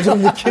위협을 좀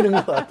느끼는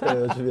것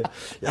같아요, 요즘에.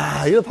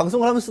 야, 이거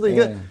방송을 하면서도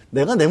이게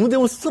내가 내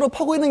무대을 스스로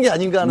파고 있는 게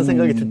아닌가 하는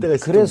생각이 들 때가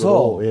있어요.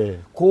 그래서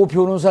그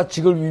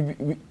변호사직을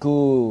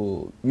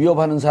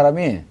위협하는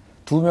사람이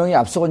 2명이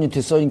앞서거니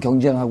뒤서거니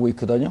경쟁하고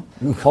있거든요.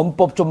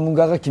 범법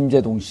전문가가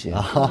김재동 씨.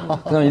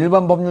 그다음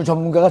일반 법률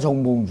전문가가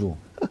정봉주.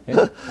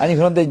 아니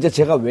그런데 이제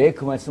제가 왜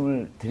그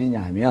말씀을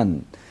드리냐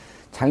하면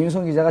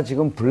장윤성 기자가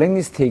지금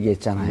블랙리스트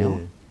얘기했잖아요.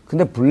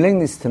 근데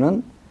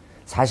블랙리스트는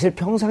사실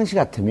평상시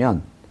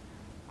같으면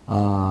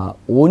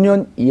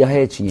 5년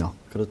이하의 징역,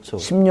 그렇죠.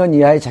 10년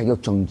이하의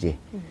자격정지,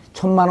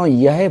 1,000만 원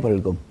이하의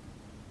벌금.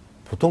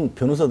 보통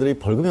변호사들이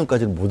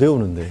벌금형까지는 못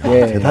외우는데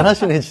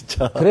대단하시네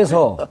진짜.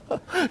 그래서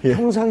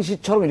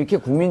평상시처럼 이렇게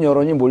국민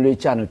여론이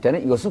몰려있지 않을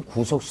때는 이것은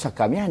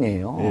구속수사감이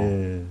아니에요.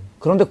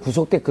 그런데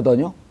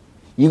구속됐거든요.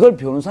 이걸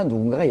변호사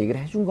누군가가 얘기를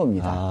해준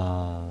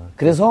겁니다.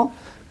 그래서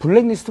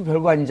블랙리스트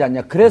별거 아니지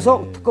않냐.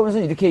 그래서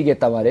특검에서는 이렇게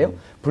얘기했단 말이에요.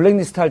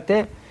 블랙리스트 할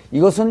때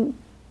이것은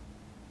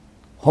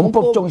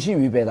헌법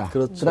정신 위배다.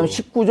 그렇죠. 그다음에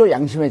 19조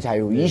양심의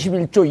자유,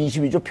 21조,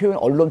 22조 표현,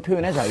 언론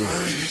표현의 자유.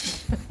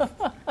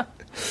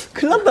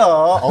 큰일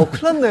난다.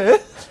 큰일 났네.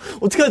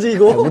 어떡하지,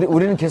 이거?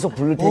 우리는 계속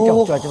부를 테니까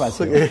걱정하지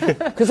마세요. 예.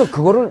 그래서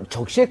그거를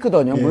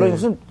적시했거든요. 물론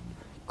이것은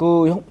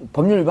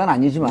법률 위반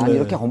아니지만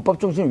이렇게 헌법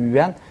정신을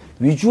위배한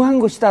위중한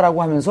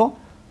것이다라고 하면서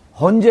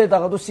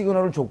헌재에다가도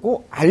시그널을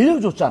줬고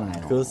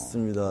알려줬잖아요.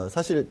 그렇습니다.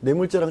 사실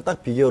뇌물죄랑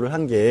딱 비교를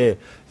한 게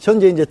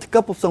현재 이제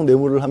특가법상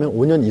뇌물을 하면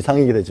 5년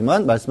이상이게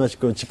되지만 말씀하신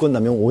그런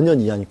직권남용 5년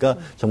이하니까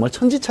정말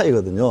천지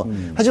차이거든요.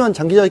 하지만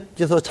장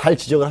기자께서 잘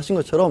지적을 하신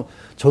것처럼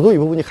저도 이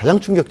부분이 가장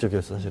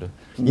충격적이었어요. 사실은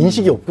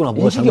인식이 없구나.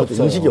 뭐가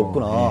잘못된 인식이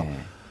없구나. 네.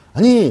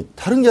 아니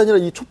다른 게 아니라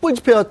이 촛불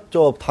집회와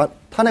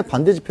탄핵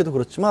반대 집회도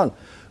그렇지만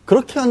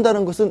그렇게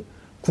한다는 것은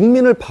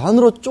국민을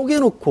반으로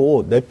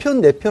쪼개놓고 내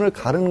편을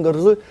가르는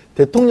것을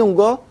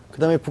대통령과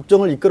그다음에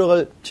국정을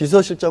이끌어갈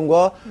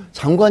지서실장과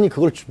장관이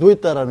그걸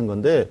주도했다라는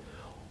건데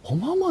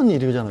어마어마한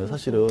일이잖아요,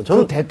 사실은.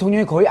 저는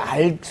대통령이 거의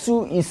알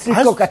수 있을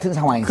것 같은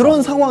상황에서.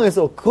 그런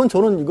상황에서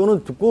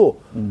이거는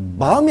듣고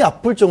마음이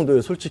아플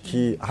정도예요,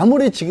 솔직히.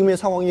 아무리 지금의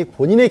상황이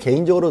본인의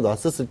개인적으로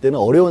놨었을 때는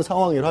어려운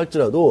상황이라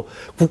할지라도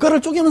국가를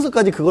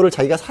쪼개면서까지 그거를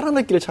자기가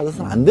살아날 길을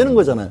찾아서는 안 되는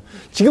거잖아요.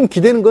 지금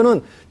기대는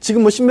거는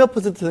지금 뭐 10몇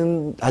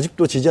 %는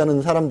아직도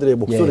지지하는 사람들의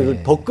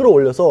목소리를 더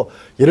끌어올려서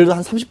예를 들어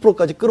한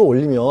 30%까지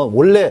끌어올리면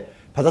원래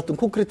받았던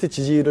콘크리트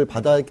지지를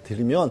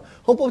받아들이면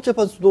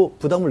헌법재판소도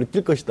부담을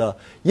느낄 것이다.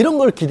 이런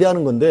걸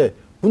기대하는 건데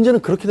문제는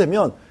그렇게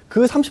되면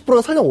그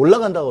 30%가 설령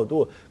올라간다고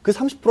해도 그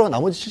 30%가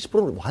나머지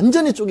 70%는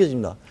완전히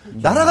쪼개집니다.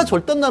 나라가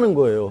절단나는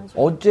거예요.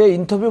 어제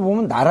인터뷰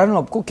보면 나라는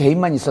없고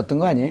개인만 있었던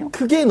거 아니에요?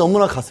 그게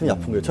너무나 가슴이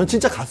아픈 거예요. 전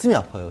진짜 가슴이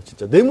아파요.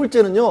 진짜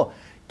뇌물죄는요.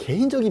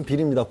 개인적인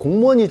비리입니다.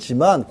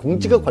 공무원이지만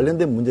공직과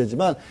관련된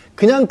문제지만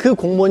그냥 그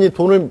공무원이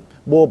돈을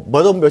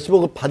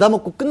몇십억을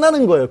받아먹고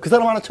끝나는 거예요. 그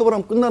사람 하나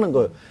처벌하면 끝나는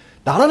거예요.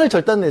 나라를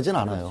절단내진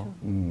않아요.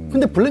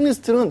 근데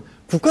블랙리스트는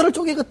국가를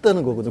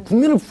쪼개겠다는 거거든요.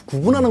 국민을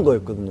구분하는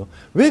거였거든요.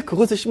 왜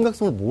그것의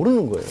심각성을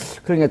모르는 거예요?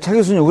 그러니까 차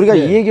교수님, 우리가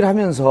이 얘기를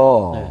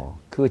하면서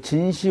그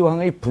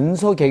진시황의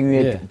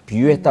분서갱유에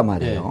비유했단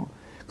말이에요.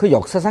 그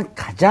역사상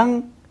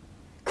가장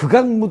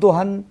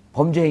극악무도한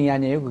범죄 행위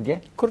아니에요, 그게?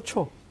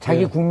 그렇죠.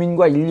 자기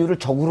국민과 인류를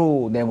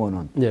적으로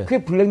내모는.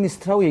 그게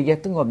블랙리스트라고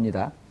얘기했던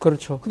겁니다.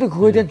 그렇죠. 근데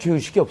그거에 대한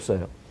죄의식이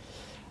없어요.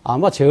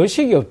 아마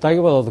죄의식이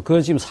없다기보다도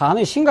그 지금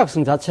사안의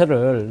심각성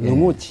자체를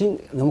너무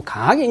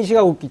강하게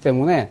인식하고 있기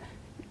때문에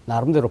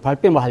나름대로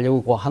발뺌을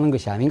하려고 하는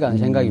것이 아닌가 하는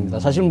생각입니다.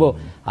 사실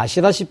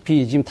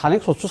아시다시피 지금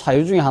탄핵소추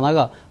사유 중에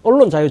하나가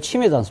언론 자유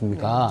침해지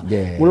않습니까?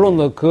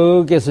 물론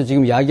거기에서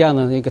지금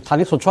이야기하는, 그러니까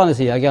탄핵소추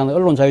안에서 이야기하는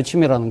언론 자유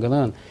침해라는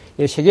거는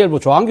세계일보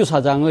조항규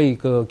사장의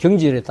그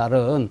경질에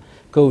따른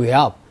그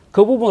외압,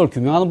 그 부분을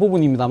규명하는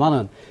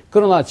부분입니다만은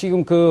그러나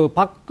지금 그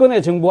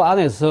박근혜 정부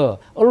안에서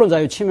언론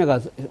자유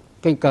침해가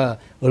그러니까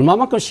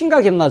얼마만큼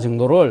심각했나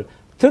정도를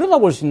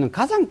들여다볼 수 있는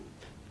가장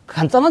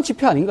간단한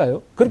지표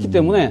아닌가요? 그렇기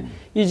때문에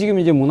이 지금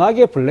이제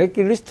문학의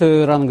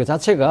블랙리스트라는 것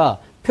자체가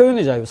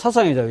표현의 자유,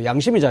 사상의 자유,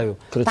 양심의 자유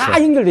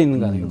다 연결되어 있는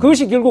거 아니에요?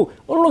 그것이 결국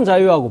언론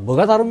자유하고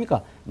뭐가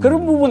다릅니까?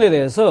 그런 부분에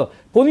대해서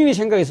본인이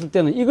생각했을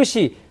때는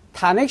이것이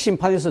탄핵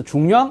심판에서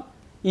중요한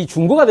이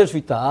중거가 될 수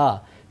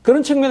있다.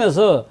 그런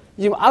측면에서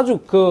지금 아주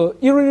 1월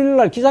 1일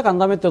날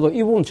기자간담회 때도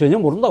이 부분 전혀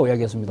모른다고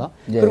이야기했습니다.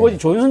 그리고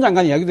조윤선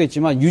장관 이야기도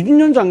했지만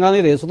유진룡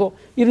장관에 대해서도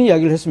이런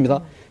이야기를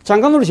했습니다.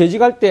 장관으로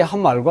재직할 때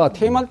한 말과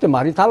퇴임할 때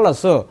말이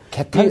달라서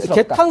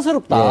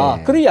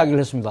개탄스럽다. 그런 이야기를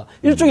했습니다.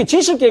 일종의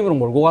진실 게임으로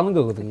몰고 가는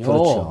거거든요.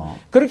 그렇죠.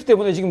 그렇기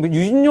때문에 지금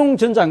유진룡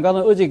전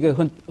장관은 어제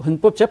그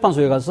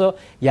헌법재판소에 가서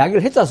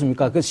이야기를 했지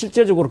않습니까? 그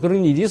실제적으로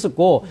그런 일이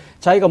있었고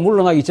자기가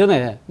물러나기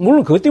전에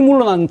물론 그것 때문에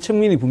물러난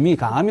측면이 분명히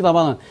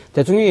강합니다만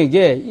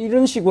대통령에게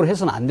이런 식으로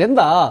해서는 안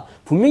된다.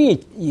 분명히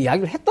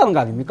이야기를 했다는 거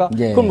아닙니까?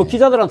 그럼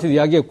기자들한테도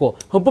이야기했고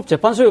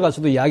헌법재판소에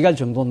가서도 이야기할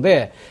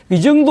정도인데 이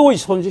정도의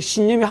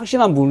신념이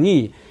확신한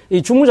분이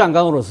이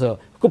주무장관으로서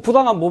그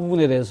부당한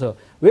부분에 대해서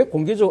왜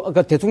공개적으로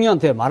그러니까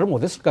대통령한테 말을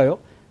못했을까요?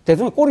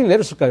 대통령 꼬리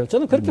내렸을까요?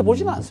 저는 그렇게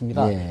보지는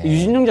않습니다.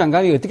 유진룡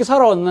장관이 어떻게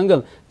살아왔는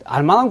건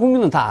알만한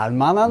국민은 다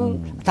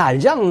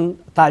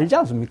알지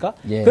않습니까?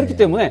 그렇기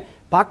때문에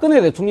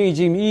박근혜 대통령이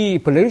지금 이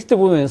블랙리스트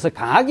부분에서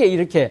강하게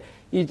이렇게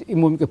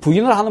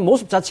부인을 하는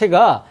모습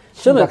자체가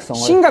저는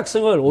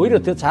심각성을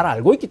오히려 더 잘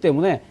알고 있기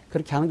때문에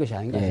그렇게 하는 것이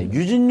아닌가 싶습니다.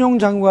 유진룡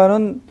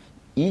장관은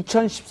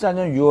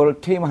 2014년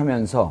 6월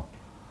퇴임하면서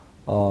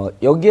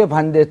여기에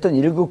반대했던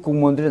 1급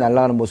공무원들이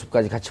날아가는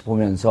모습까지 같이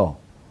보면서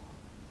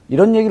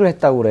이런 얘기를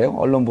했다고 그래요.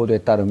 언론 보도에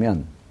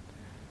따르면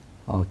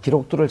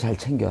기록들을 잘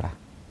챙겨라.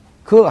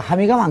 그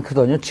함의가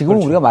많거든요.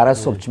 지금은 우리가 말할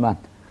수 없지만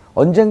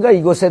언젠가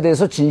이것에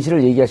대해서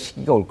진실을 얘기할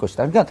시기가 올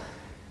것이다. 그러니까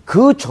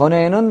그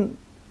전에는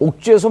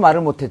옥죄어서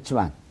말을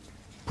못했지만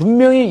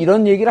분명히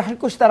이런 얘기를 할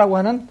것이다라고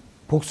하는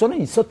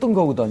복선은 있었던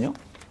거거든요.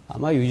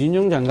 아마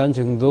유진용 장관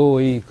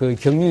정도의 그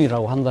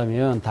경륜이라고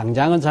한다면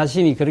당장은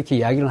자신이 그렇게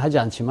이야기를 하지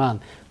않지만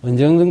어느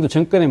정도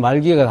정권의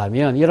말기가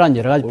가면 이러한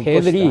여러 가지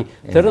폐해들이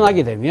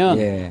드러나게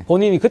되면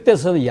본인이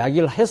그때서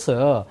이야기를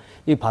해서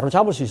이 바로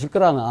잡을 수 있을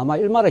거라는 아마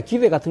일말의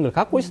기대 같은 걸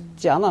갖고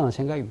있지 않아 하는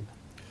생각입니다.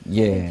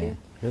 예.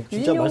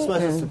 진짜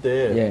말씀하셨을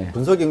때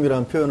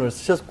분석경비라는 표현을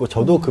쓰셨고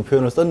저도 그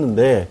표현을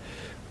썼는데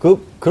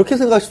그렇게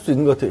생각하실 수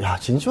있는 것 같아요. 야,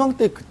 진시황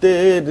때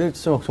그때는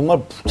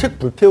정말 책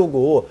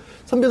불태우고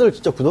선배들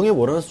진짜 구덩이에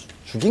몰아넣어서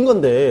죽인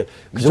건데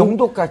그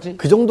정도까지?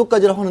 그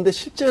정도까지라고 하는데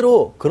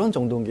실제로 그런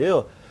정도인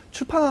게요.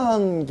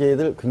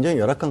 출판계들 굉장히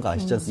열악한 거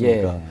아시지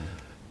않습니까?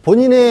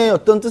 본인의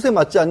어떤 뜻에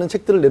맞지 않는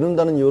책들을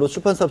내놓는다는 이유로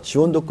출판사업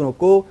지원도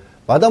끊었고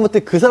마다못해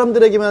그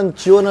사람들에게만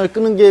지원을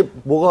끊는 게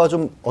뭐가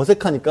좀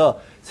어색하니까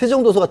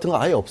세종도서 같은 거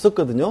아예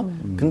없었거든요.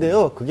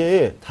 근데요,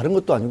 그게 다른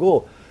것도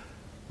아니고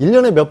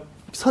 1년에 몇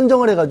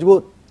선정을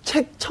해가지고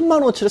책 1,000만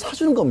원어치를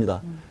사주는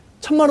겁니다.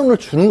 1,000만 원을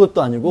주는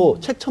것도 아니고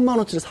책 1,000만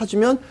원어치를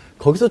사주면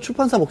거기서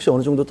출판사 몫이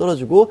어느 정도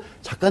떨어지고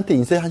작가한테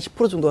인세 한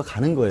 10% 정도가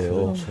가는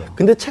거예요. 그렇죠.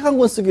 근데 책 한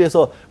권 쓰기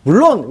위해서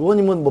물론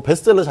의원님은 뭐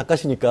베스트셀러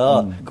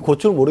작가시니까 그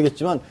고충은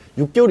모르겠지만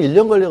 6개월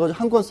 1년 걸려가지고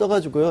한 권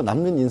써가지고요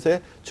남는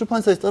인세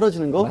출판사에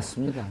떨어지는 거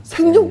맞습니다.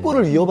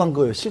 생존권을 위협한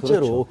거예요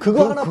실제로.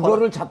 그렇죠.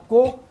 그거를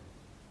잡고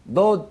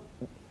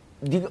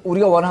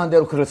우리가 원하는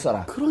대로 글을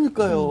써라.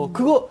 그러니까요.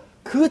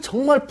 그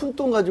정말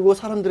푼돈 가지고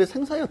사람들의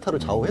생사여탈을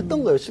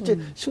좌우했던 거예요. 실제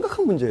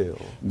심각한 문제예요.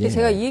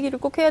 제가 이 얘기를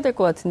꼭 해야 될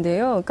것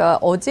같은데요. 그러니까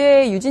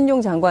어제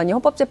유진용 장관이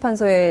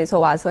헌법재판소에서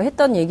와서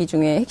했던 얘기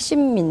중에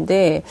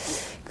핵심인데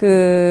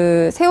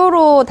그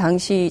세월호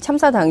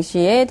참사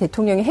당시에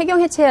대통령이 해경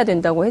해체해야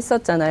된다고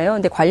했었잖아요.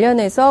 근데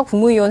관련해서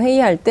국무위원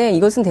회의할 때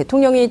이것은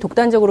대통령이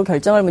독단적으로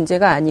결정할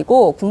문제가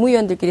아니고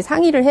국무위원들끼리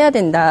상의를 해야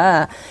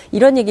된다.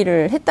 이런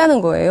얘기를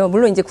했다는 거예요.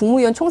 물론 이제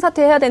국무위원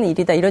총사퇴해야 되는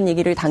일이다. 이런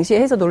얘기를 당시에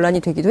해서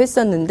논란이 되기도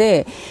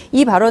했었는데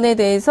이 발언에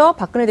대해서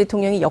박근혜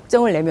대통령이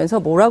역정을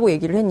내면서 뭐라고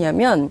얘기를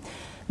했냐면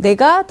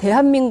내가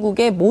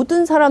대한민국의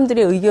모든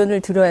사람들의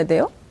의견을 들어야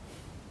돼요?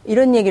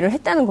 이런 얘기를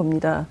했다는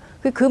겁니다.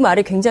 그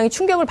말에 굉장히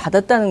충격을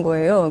받았다는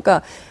거예요.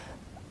 그러니까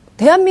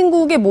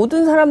대한민국의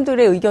모든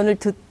사람들의 의견을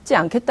듣지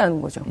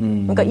않겠다는 거죠.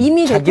 그러니까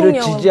이미 자기를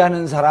대통령만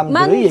지지하는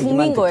사람들의 얘기만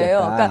국민 거예요.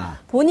 듣겠다. 그러니까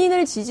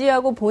본인을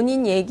지지하고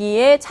본인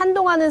얘기에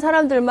찬동하는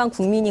사람들만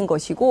국민인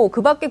것이고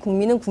그 밖의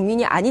국민은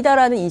국민이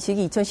아니다라는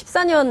인식이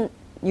 2014년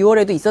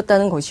 6월에도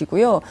있었다는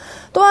것이고요.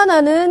 또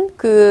하나는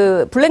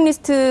그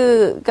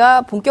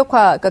블랙리스트가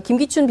그러니까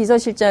김기춘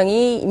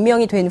비서실장이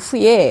임명이 된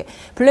후에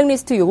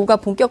블랙리스트 요구가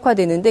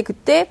본격화되는데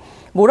그때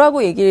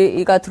뭐라고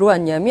얘기가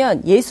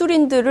들어왔냐면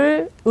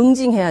예술인들을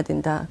응징해야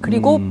된다.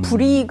 그리고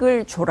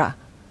불이익을 줘라.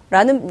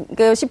 라는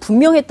것이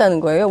분명했다는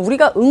거예요.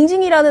 우리가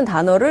응징이라는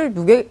단어를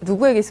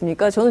누구에게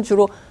씁니까? 저는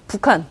주로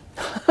북한.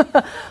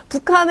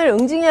 북한을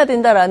응징해야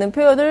된다라는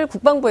표현을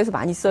국방부에서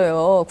많이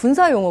써요.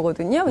 군사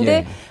용어거든요.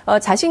 근데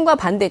자신과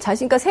반대,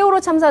 그러니까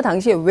세월호 참사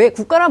당시에 왜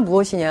국가란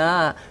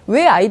무엇이냐,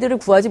 왜 아이들을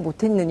구하지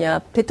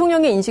못했느냐,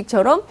 대통령의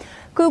인식처럼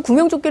그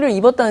구명조끼를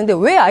입었다는데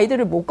왜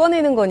아이들을 못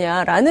꺼내는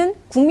거냐라는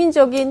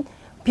국민적인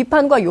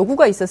비판과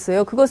요구가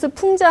있었어요. 그것을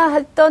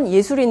풍자했던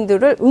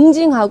예술인들을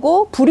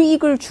응징하고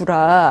불이익을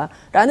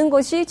주라라는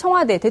것이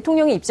청와대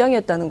대통령의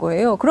입장이었다는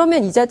거예요.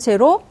 그러면 이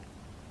자체로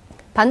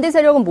반대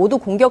세력은 모두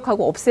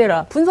공격하고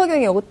없애라.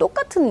 분석형이하고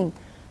똑같은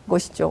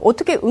것이죠.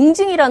 어떻게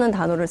응징이라는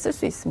단어를 쓸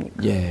수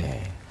있습니까? 예.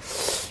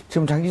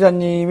 지금 장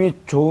기자님이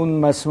좋은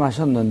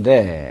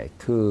말씀하셨는데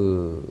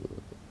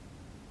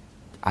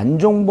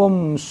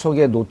안종범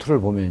수석의 노트를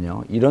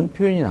보면요. 이런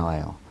표현이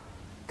나와요.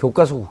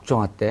 교과서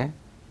국정화 때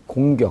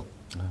공격,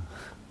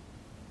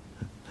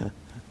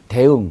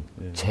 대응,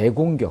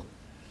 재공격.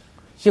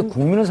 이게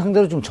국민을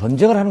상대로 좀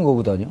전쟁을 하는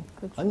거거든요.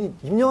 아니,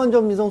 임영환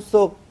전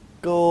민정수석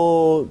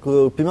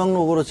그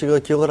비망록으로 제가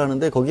기억을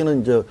하는데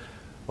거기는 이제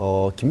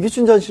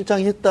김기춘 전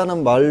실장이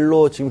했다는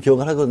말로 지금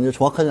기억을 하거든요.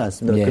 정확하지는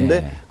않습니다.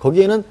 근데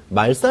거기에는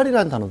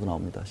말살이라는 단어도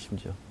나옵니다.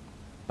 심지어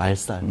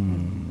말살.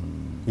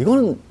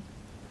 이거는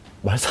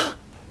말살.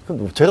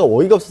 제가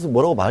어이가 없어서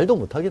뭐라고 말도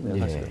못 하겠네요.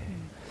 사실.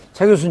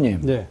 차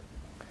교수님. 네.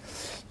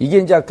 이게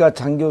이제 아까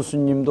장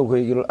교수님도 그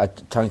얘기를,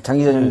 장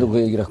기자님도 그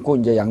얘기를 했고,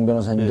 이제 양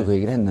변호사님도 그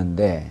얘기를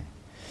했는데,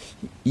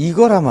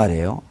 이거라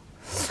말이에요.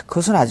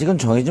 그것은 아직은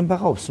정해진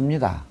바가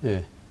없습니다.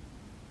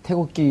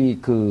 태극기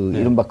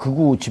이른바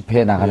극우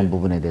집회에 나가는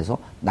부분에 대해서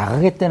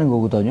나가겠다는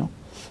거거든요.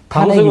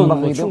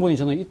 가능성은 충분히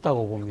저는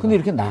있다고 봅니다. 근데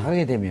이렇게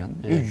나가게 되면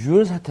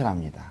유혈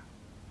사태랍니다.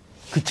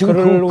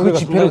 지금 그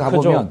집회를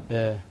가보면,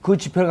 그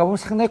집회를 가보면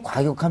상당히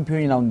과격한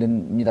표현이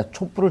나온답니다.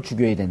 촛불을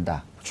죽여야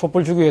된다.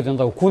 촛불 죽여야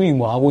된다고 군이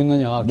뭐 하고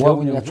있느냐,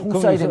 총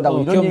쏴야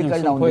된다고 이런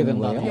얘기까지 나온다는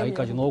거예요.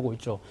 이야기까지 나오고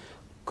있죠.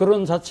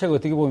 그런 자체가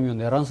어떻게 보면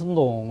내란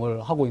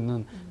선동을 하고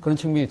있는 그런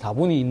측면이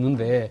다분히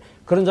있는데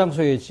그런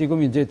장소에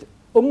지금 이제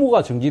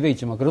업무가 정지돼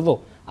있지만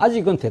그래도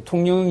아직은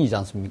대통령이지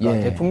않습니까?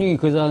 대통령이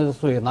그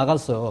장소에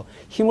나가서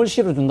힘을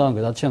실어준다는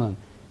그 자체는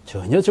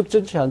전혀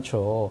적절치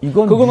않죠.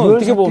 그거는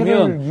어떻게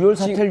보면 유혈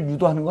사태를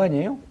유도하는 거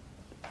아니에요?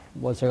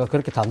 뭐 제가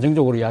그렇게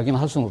단정적으로 이야기는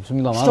할 수는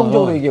없습니다만.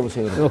 추정적으로 얘기해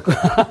보세요.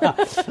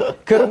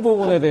 그런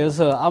부분에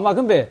대해서 아마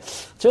근데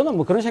저는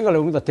뭐 그런 생각을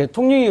해봅니다.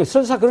 대통령이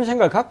설사 그런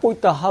생각을 갖고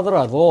있다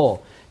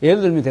하더라도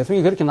예를 들면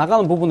대통령이 그렇게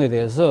나가는 부분에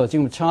대해서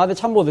지금 청와대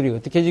참모들이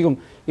어떻게 지금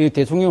이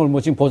대통령을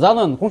뭐 지금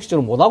보좌는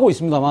공식적으로 못 하고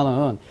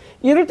있습니다만은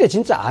이럴 때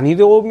진짜 아니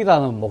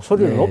되옵니다는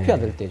목소리를 높여야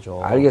될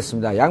때죠.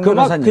 알겠습니다. 양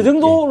변호사님. 그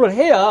정도를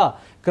해야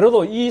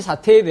그래도 이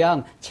사태에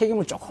대한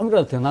책임을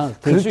조금이라도 들 수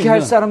그렇게 있는.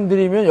 할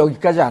사람들이면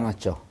여기까지 안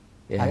왔죠.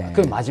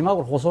 그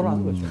마지막으로 호소를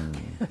하는 거죠.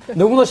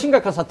 너무나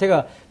심각한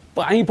사태가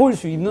뻔히 보일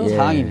수 있는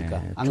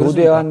상황이니까.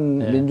 조대한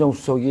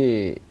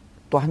민정수석이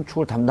또 한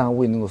축을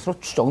담당하고 있는 것으로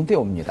추정되어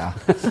옵니다.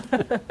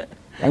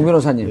 양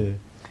변호사님.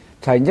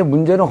 자, 이제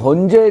문제는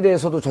헌재에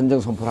대해서도 전쟁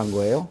선포를 한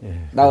거예요.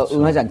 나 그렇죠.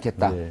 응하지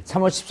않겠다.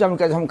 3월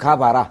 13일까지 한번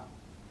가봐라.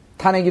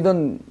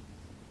 탄핵이든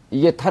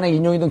이게 탄핵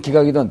인용이든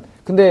기각이든.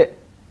 근데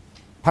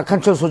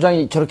박한철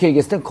소장이 저렇게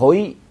얘기했을 땐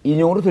거의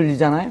인용으로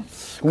들리잖아요.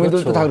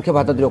 국민들도 그렇죠. 다 그렇게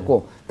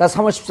받아들였고 나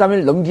 3월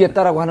 13일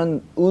넘기겠다라고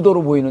하는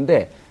의도로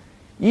보이는데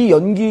이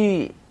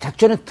연기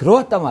작전에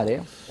들어왔단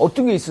말이에요.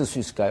 어떤 게 있을 수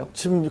있을까요?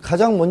 지금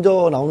가장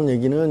먼저 나오는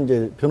얘기는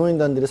이제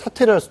변호인단들이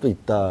사퇴를 할 수도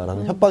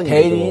있다라는 협박이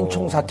대리인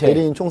총사퇴.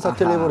 대리인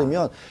총사퇴를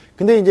해버리면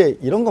근데 이제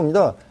이런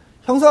겁니다.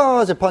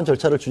 형사재판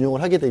절차를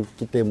준용을 하게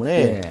됐기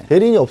때문에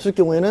대리인이 없을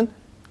경우에는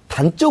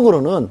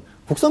단적으로는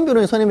국선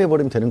변호인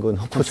선임해버리면 되는 거예요.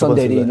 국선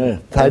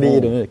대리인을.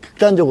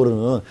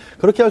 극단적으로는.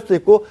 그렇게 할 수도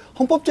있고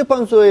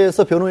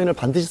헌법재판소에서 변호인을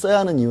반드시 써야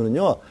하는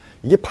이유는요.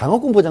 이게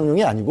방어권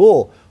보장용이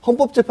아니고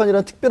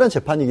헌법재판이라는 특별한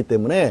재판이기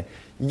때문에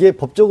이게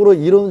법적으로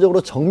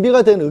이론적으로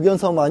정비가 된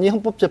의견서만이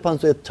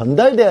헌법재판소에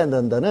전달돼야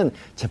한다는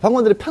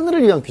재판관들의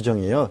편의를 위한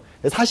규정이에요.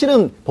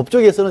 사실은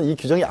법조계에서는 이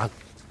규정이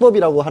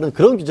악법이라고 하는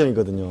그런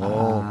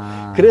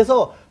규정이거든요.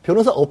 그래서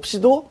변호사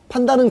없이도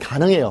판단은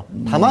가능해요.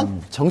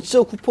 다만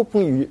정치적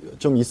후폭풍이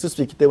좀 있을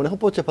수 있기 때문에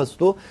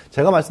헌법재판소도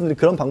제가 말씀드린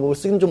그런 방법을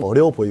쓰기는 좀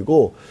어려워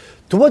보이고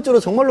두 번째로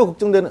정말로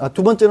걱정되는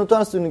두 번째는 또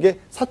하나 수 있는 게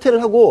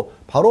사퇴를 하고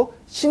바로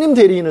신임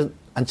대리인을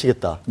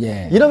앉히겠다.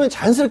 이러면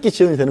자연스럽게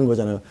지연이 되는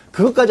거잖아요.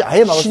 그것까지 아예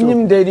막을 수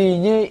신임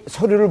대리인이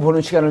서류를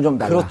보는 시간을 좀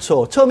달라.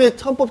 그렇죠. 처음에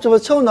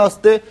헌법재판소 처음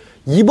나왔을 때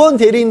이번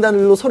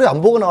대리인단으로 서류 안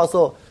보고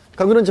나와서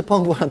강변호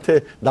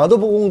재판관한테 나도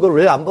보고 온 걸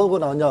왜 안 보고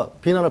나왔냐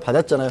비난을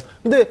받았잖아요.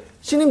 근데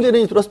신임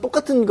대리인이 들어와서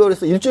똑같은 걸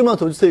해서 일주일만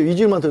더 주세요,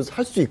 2주일만 더 주세요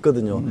할 수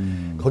있거든요.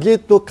 거기에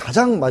또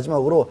가장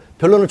마지막으로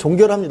변론을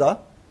종결합니다.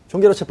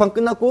 종결로 재판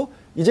끝났고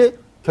이제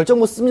결정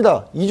못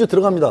씁니다. 2주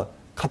들어갑니다.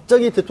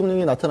 갑자기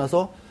대통령이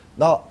나타나서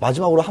나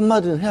마지막으로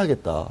한마디는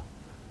해야겠다.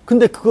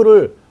 근데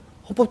그거를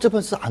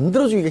헌법재판소에서 안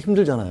들어주기가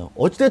힘들잖아요.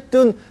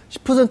 어쨌든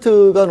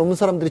 10%가 넘는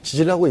사람들이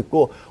지지를 하고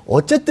있고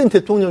어쨌든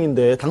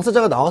대통령인데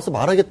당사자가 나와서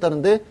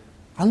말하겠다는데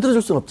안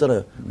들어줄 수는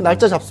없잖아요.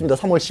 날짜 잡습니다.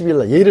 3월 10일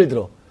날. 예를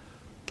들어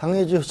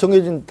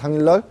정해진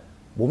당일날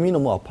몸이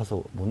너무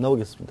아파서 못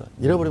나오겠습니다.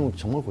 이래버리면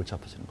정말 골치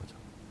아파지는 거죠.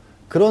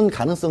 그런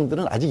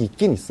가능성들은 아직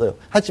있긴 있어요.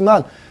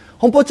 하지만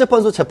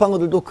헌법재판소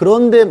재판관들도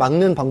그런데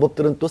막는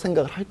방법들은 또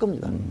생각을 할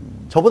겁니다.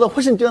 저보다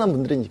훨씬 뛰어난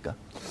분들이니까.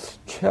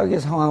 최악의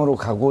상황으로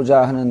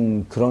가고자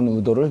하는 그런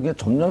의도를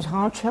점점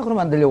상황을 최악으로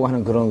만들려고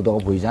하는 그런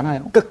의도가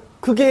보이잖아요. 그러니까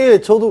그게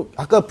저도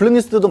아까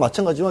블랙리스트도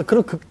마찬가지지만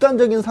그런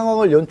극단적인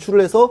상황을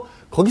연출을 해서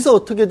거기서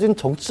어떻게든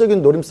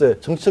정치적인 노림세,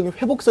 정치적인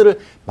회복세를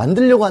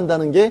만들려고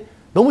한다는 게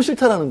너무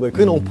싫다라는 거예요.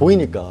 그게 너무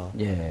보이니까.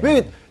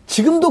 왜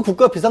지금도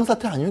국가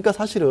비상사태 아닙니까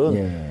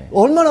사실은.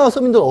 얼마나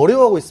서민들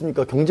어려워하고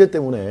있습니까 경제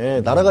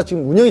때문에. 나라가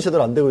지금 운영이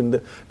제대로 안 되고 있는데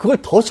그걸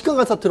더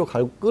심각한 사태로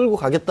끌고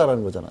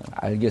가겠다라는 거잖아요.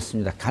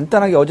 알겠습니다.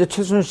 간단하게 어제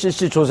최순실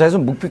씨 조사에서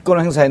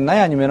묵비권을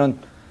행사했나요? 아니면은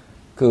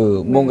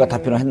뭔가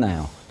답변을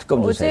했나요?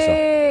 특검 조사에서.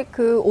 어제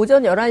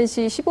오전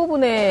 11시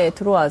 15분에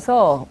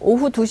들어와서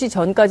오후 2시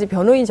전까지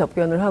변호인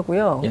접견을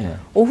하고요.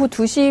 오후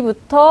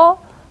 2시부터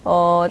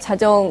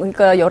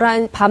그러니까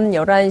밤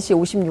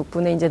 11시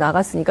 56분에 이제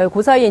나갔으니까요.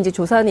 그 사이에 이제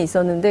조사는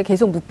있었는데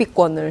계속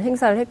묵비권을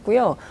행사를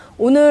했고요.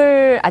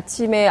 오늘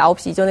아침에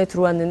 9시 이전에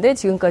들어왔는데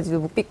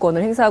지금까지도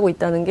묵비권을 행사하고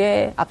있다는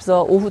게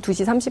앞서 오후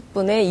 2시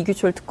 30분에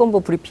이규철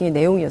특검보 브리핑의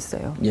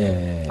내용이었어요.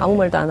 아무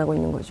말도 안 하고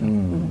있는 거죠.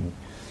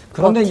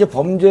 그런데 이제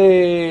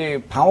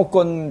범죄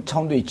방어권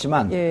차원도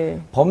있지만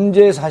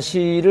범죄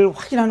사실을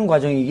확인하는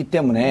과정이기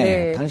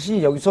때문에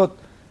당신이 여기서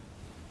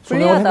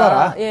소명을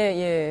해봐라.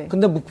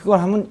 근데 묵비권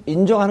하면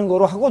인정하는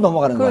거로 하고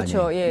넘어가는 거 아니에요?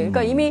 그렇죠.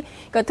 그러니까 이미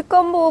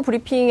특검보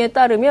브리핑에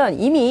따르면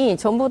이미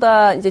전부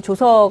다 이제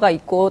조서가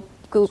있고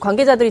그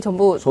관계자들이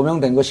전부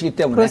소명된 것이기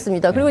때문에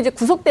그렇습니다. 그리고 이제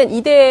구속된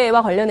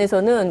이대와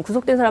관련해서는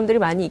구속된 사람들이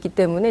많이 있기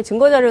때문에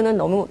증거 자료는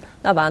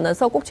너무나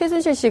많아서 꼭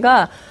최순실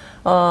씨가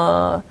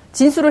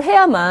진술을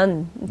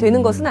해야만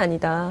되는 것은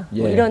아니다.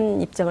 뭐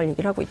이런 입장을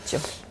얘기를 하고 있죠.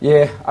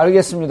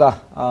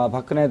 알겠습니다.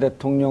 박근혜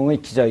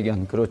대통령의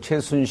기자회견 그리고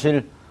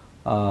최순실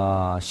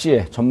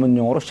씨의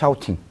전문용어로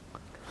샤우팅.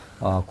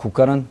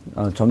 국가는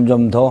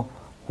점점 더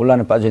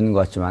혼란에 빠져 있는 것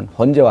같지만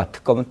헌재와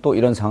특검은 또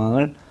이런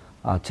상황을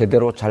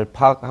제대로 잘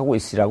파악하고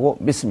있으리라고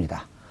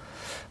믿습니다.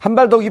 한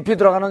발 더 깊이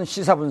들어가는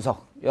시사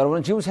분석.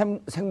 여러분은 지금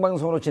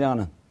생방송으로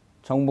진행하는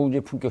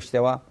정봉주의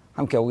품격시대와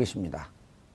함께하고 계십니다.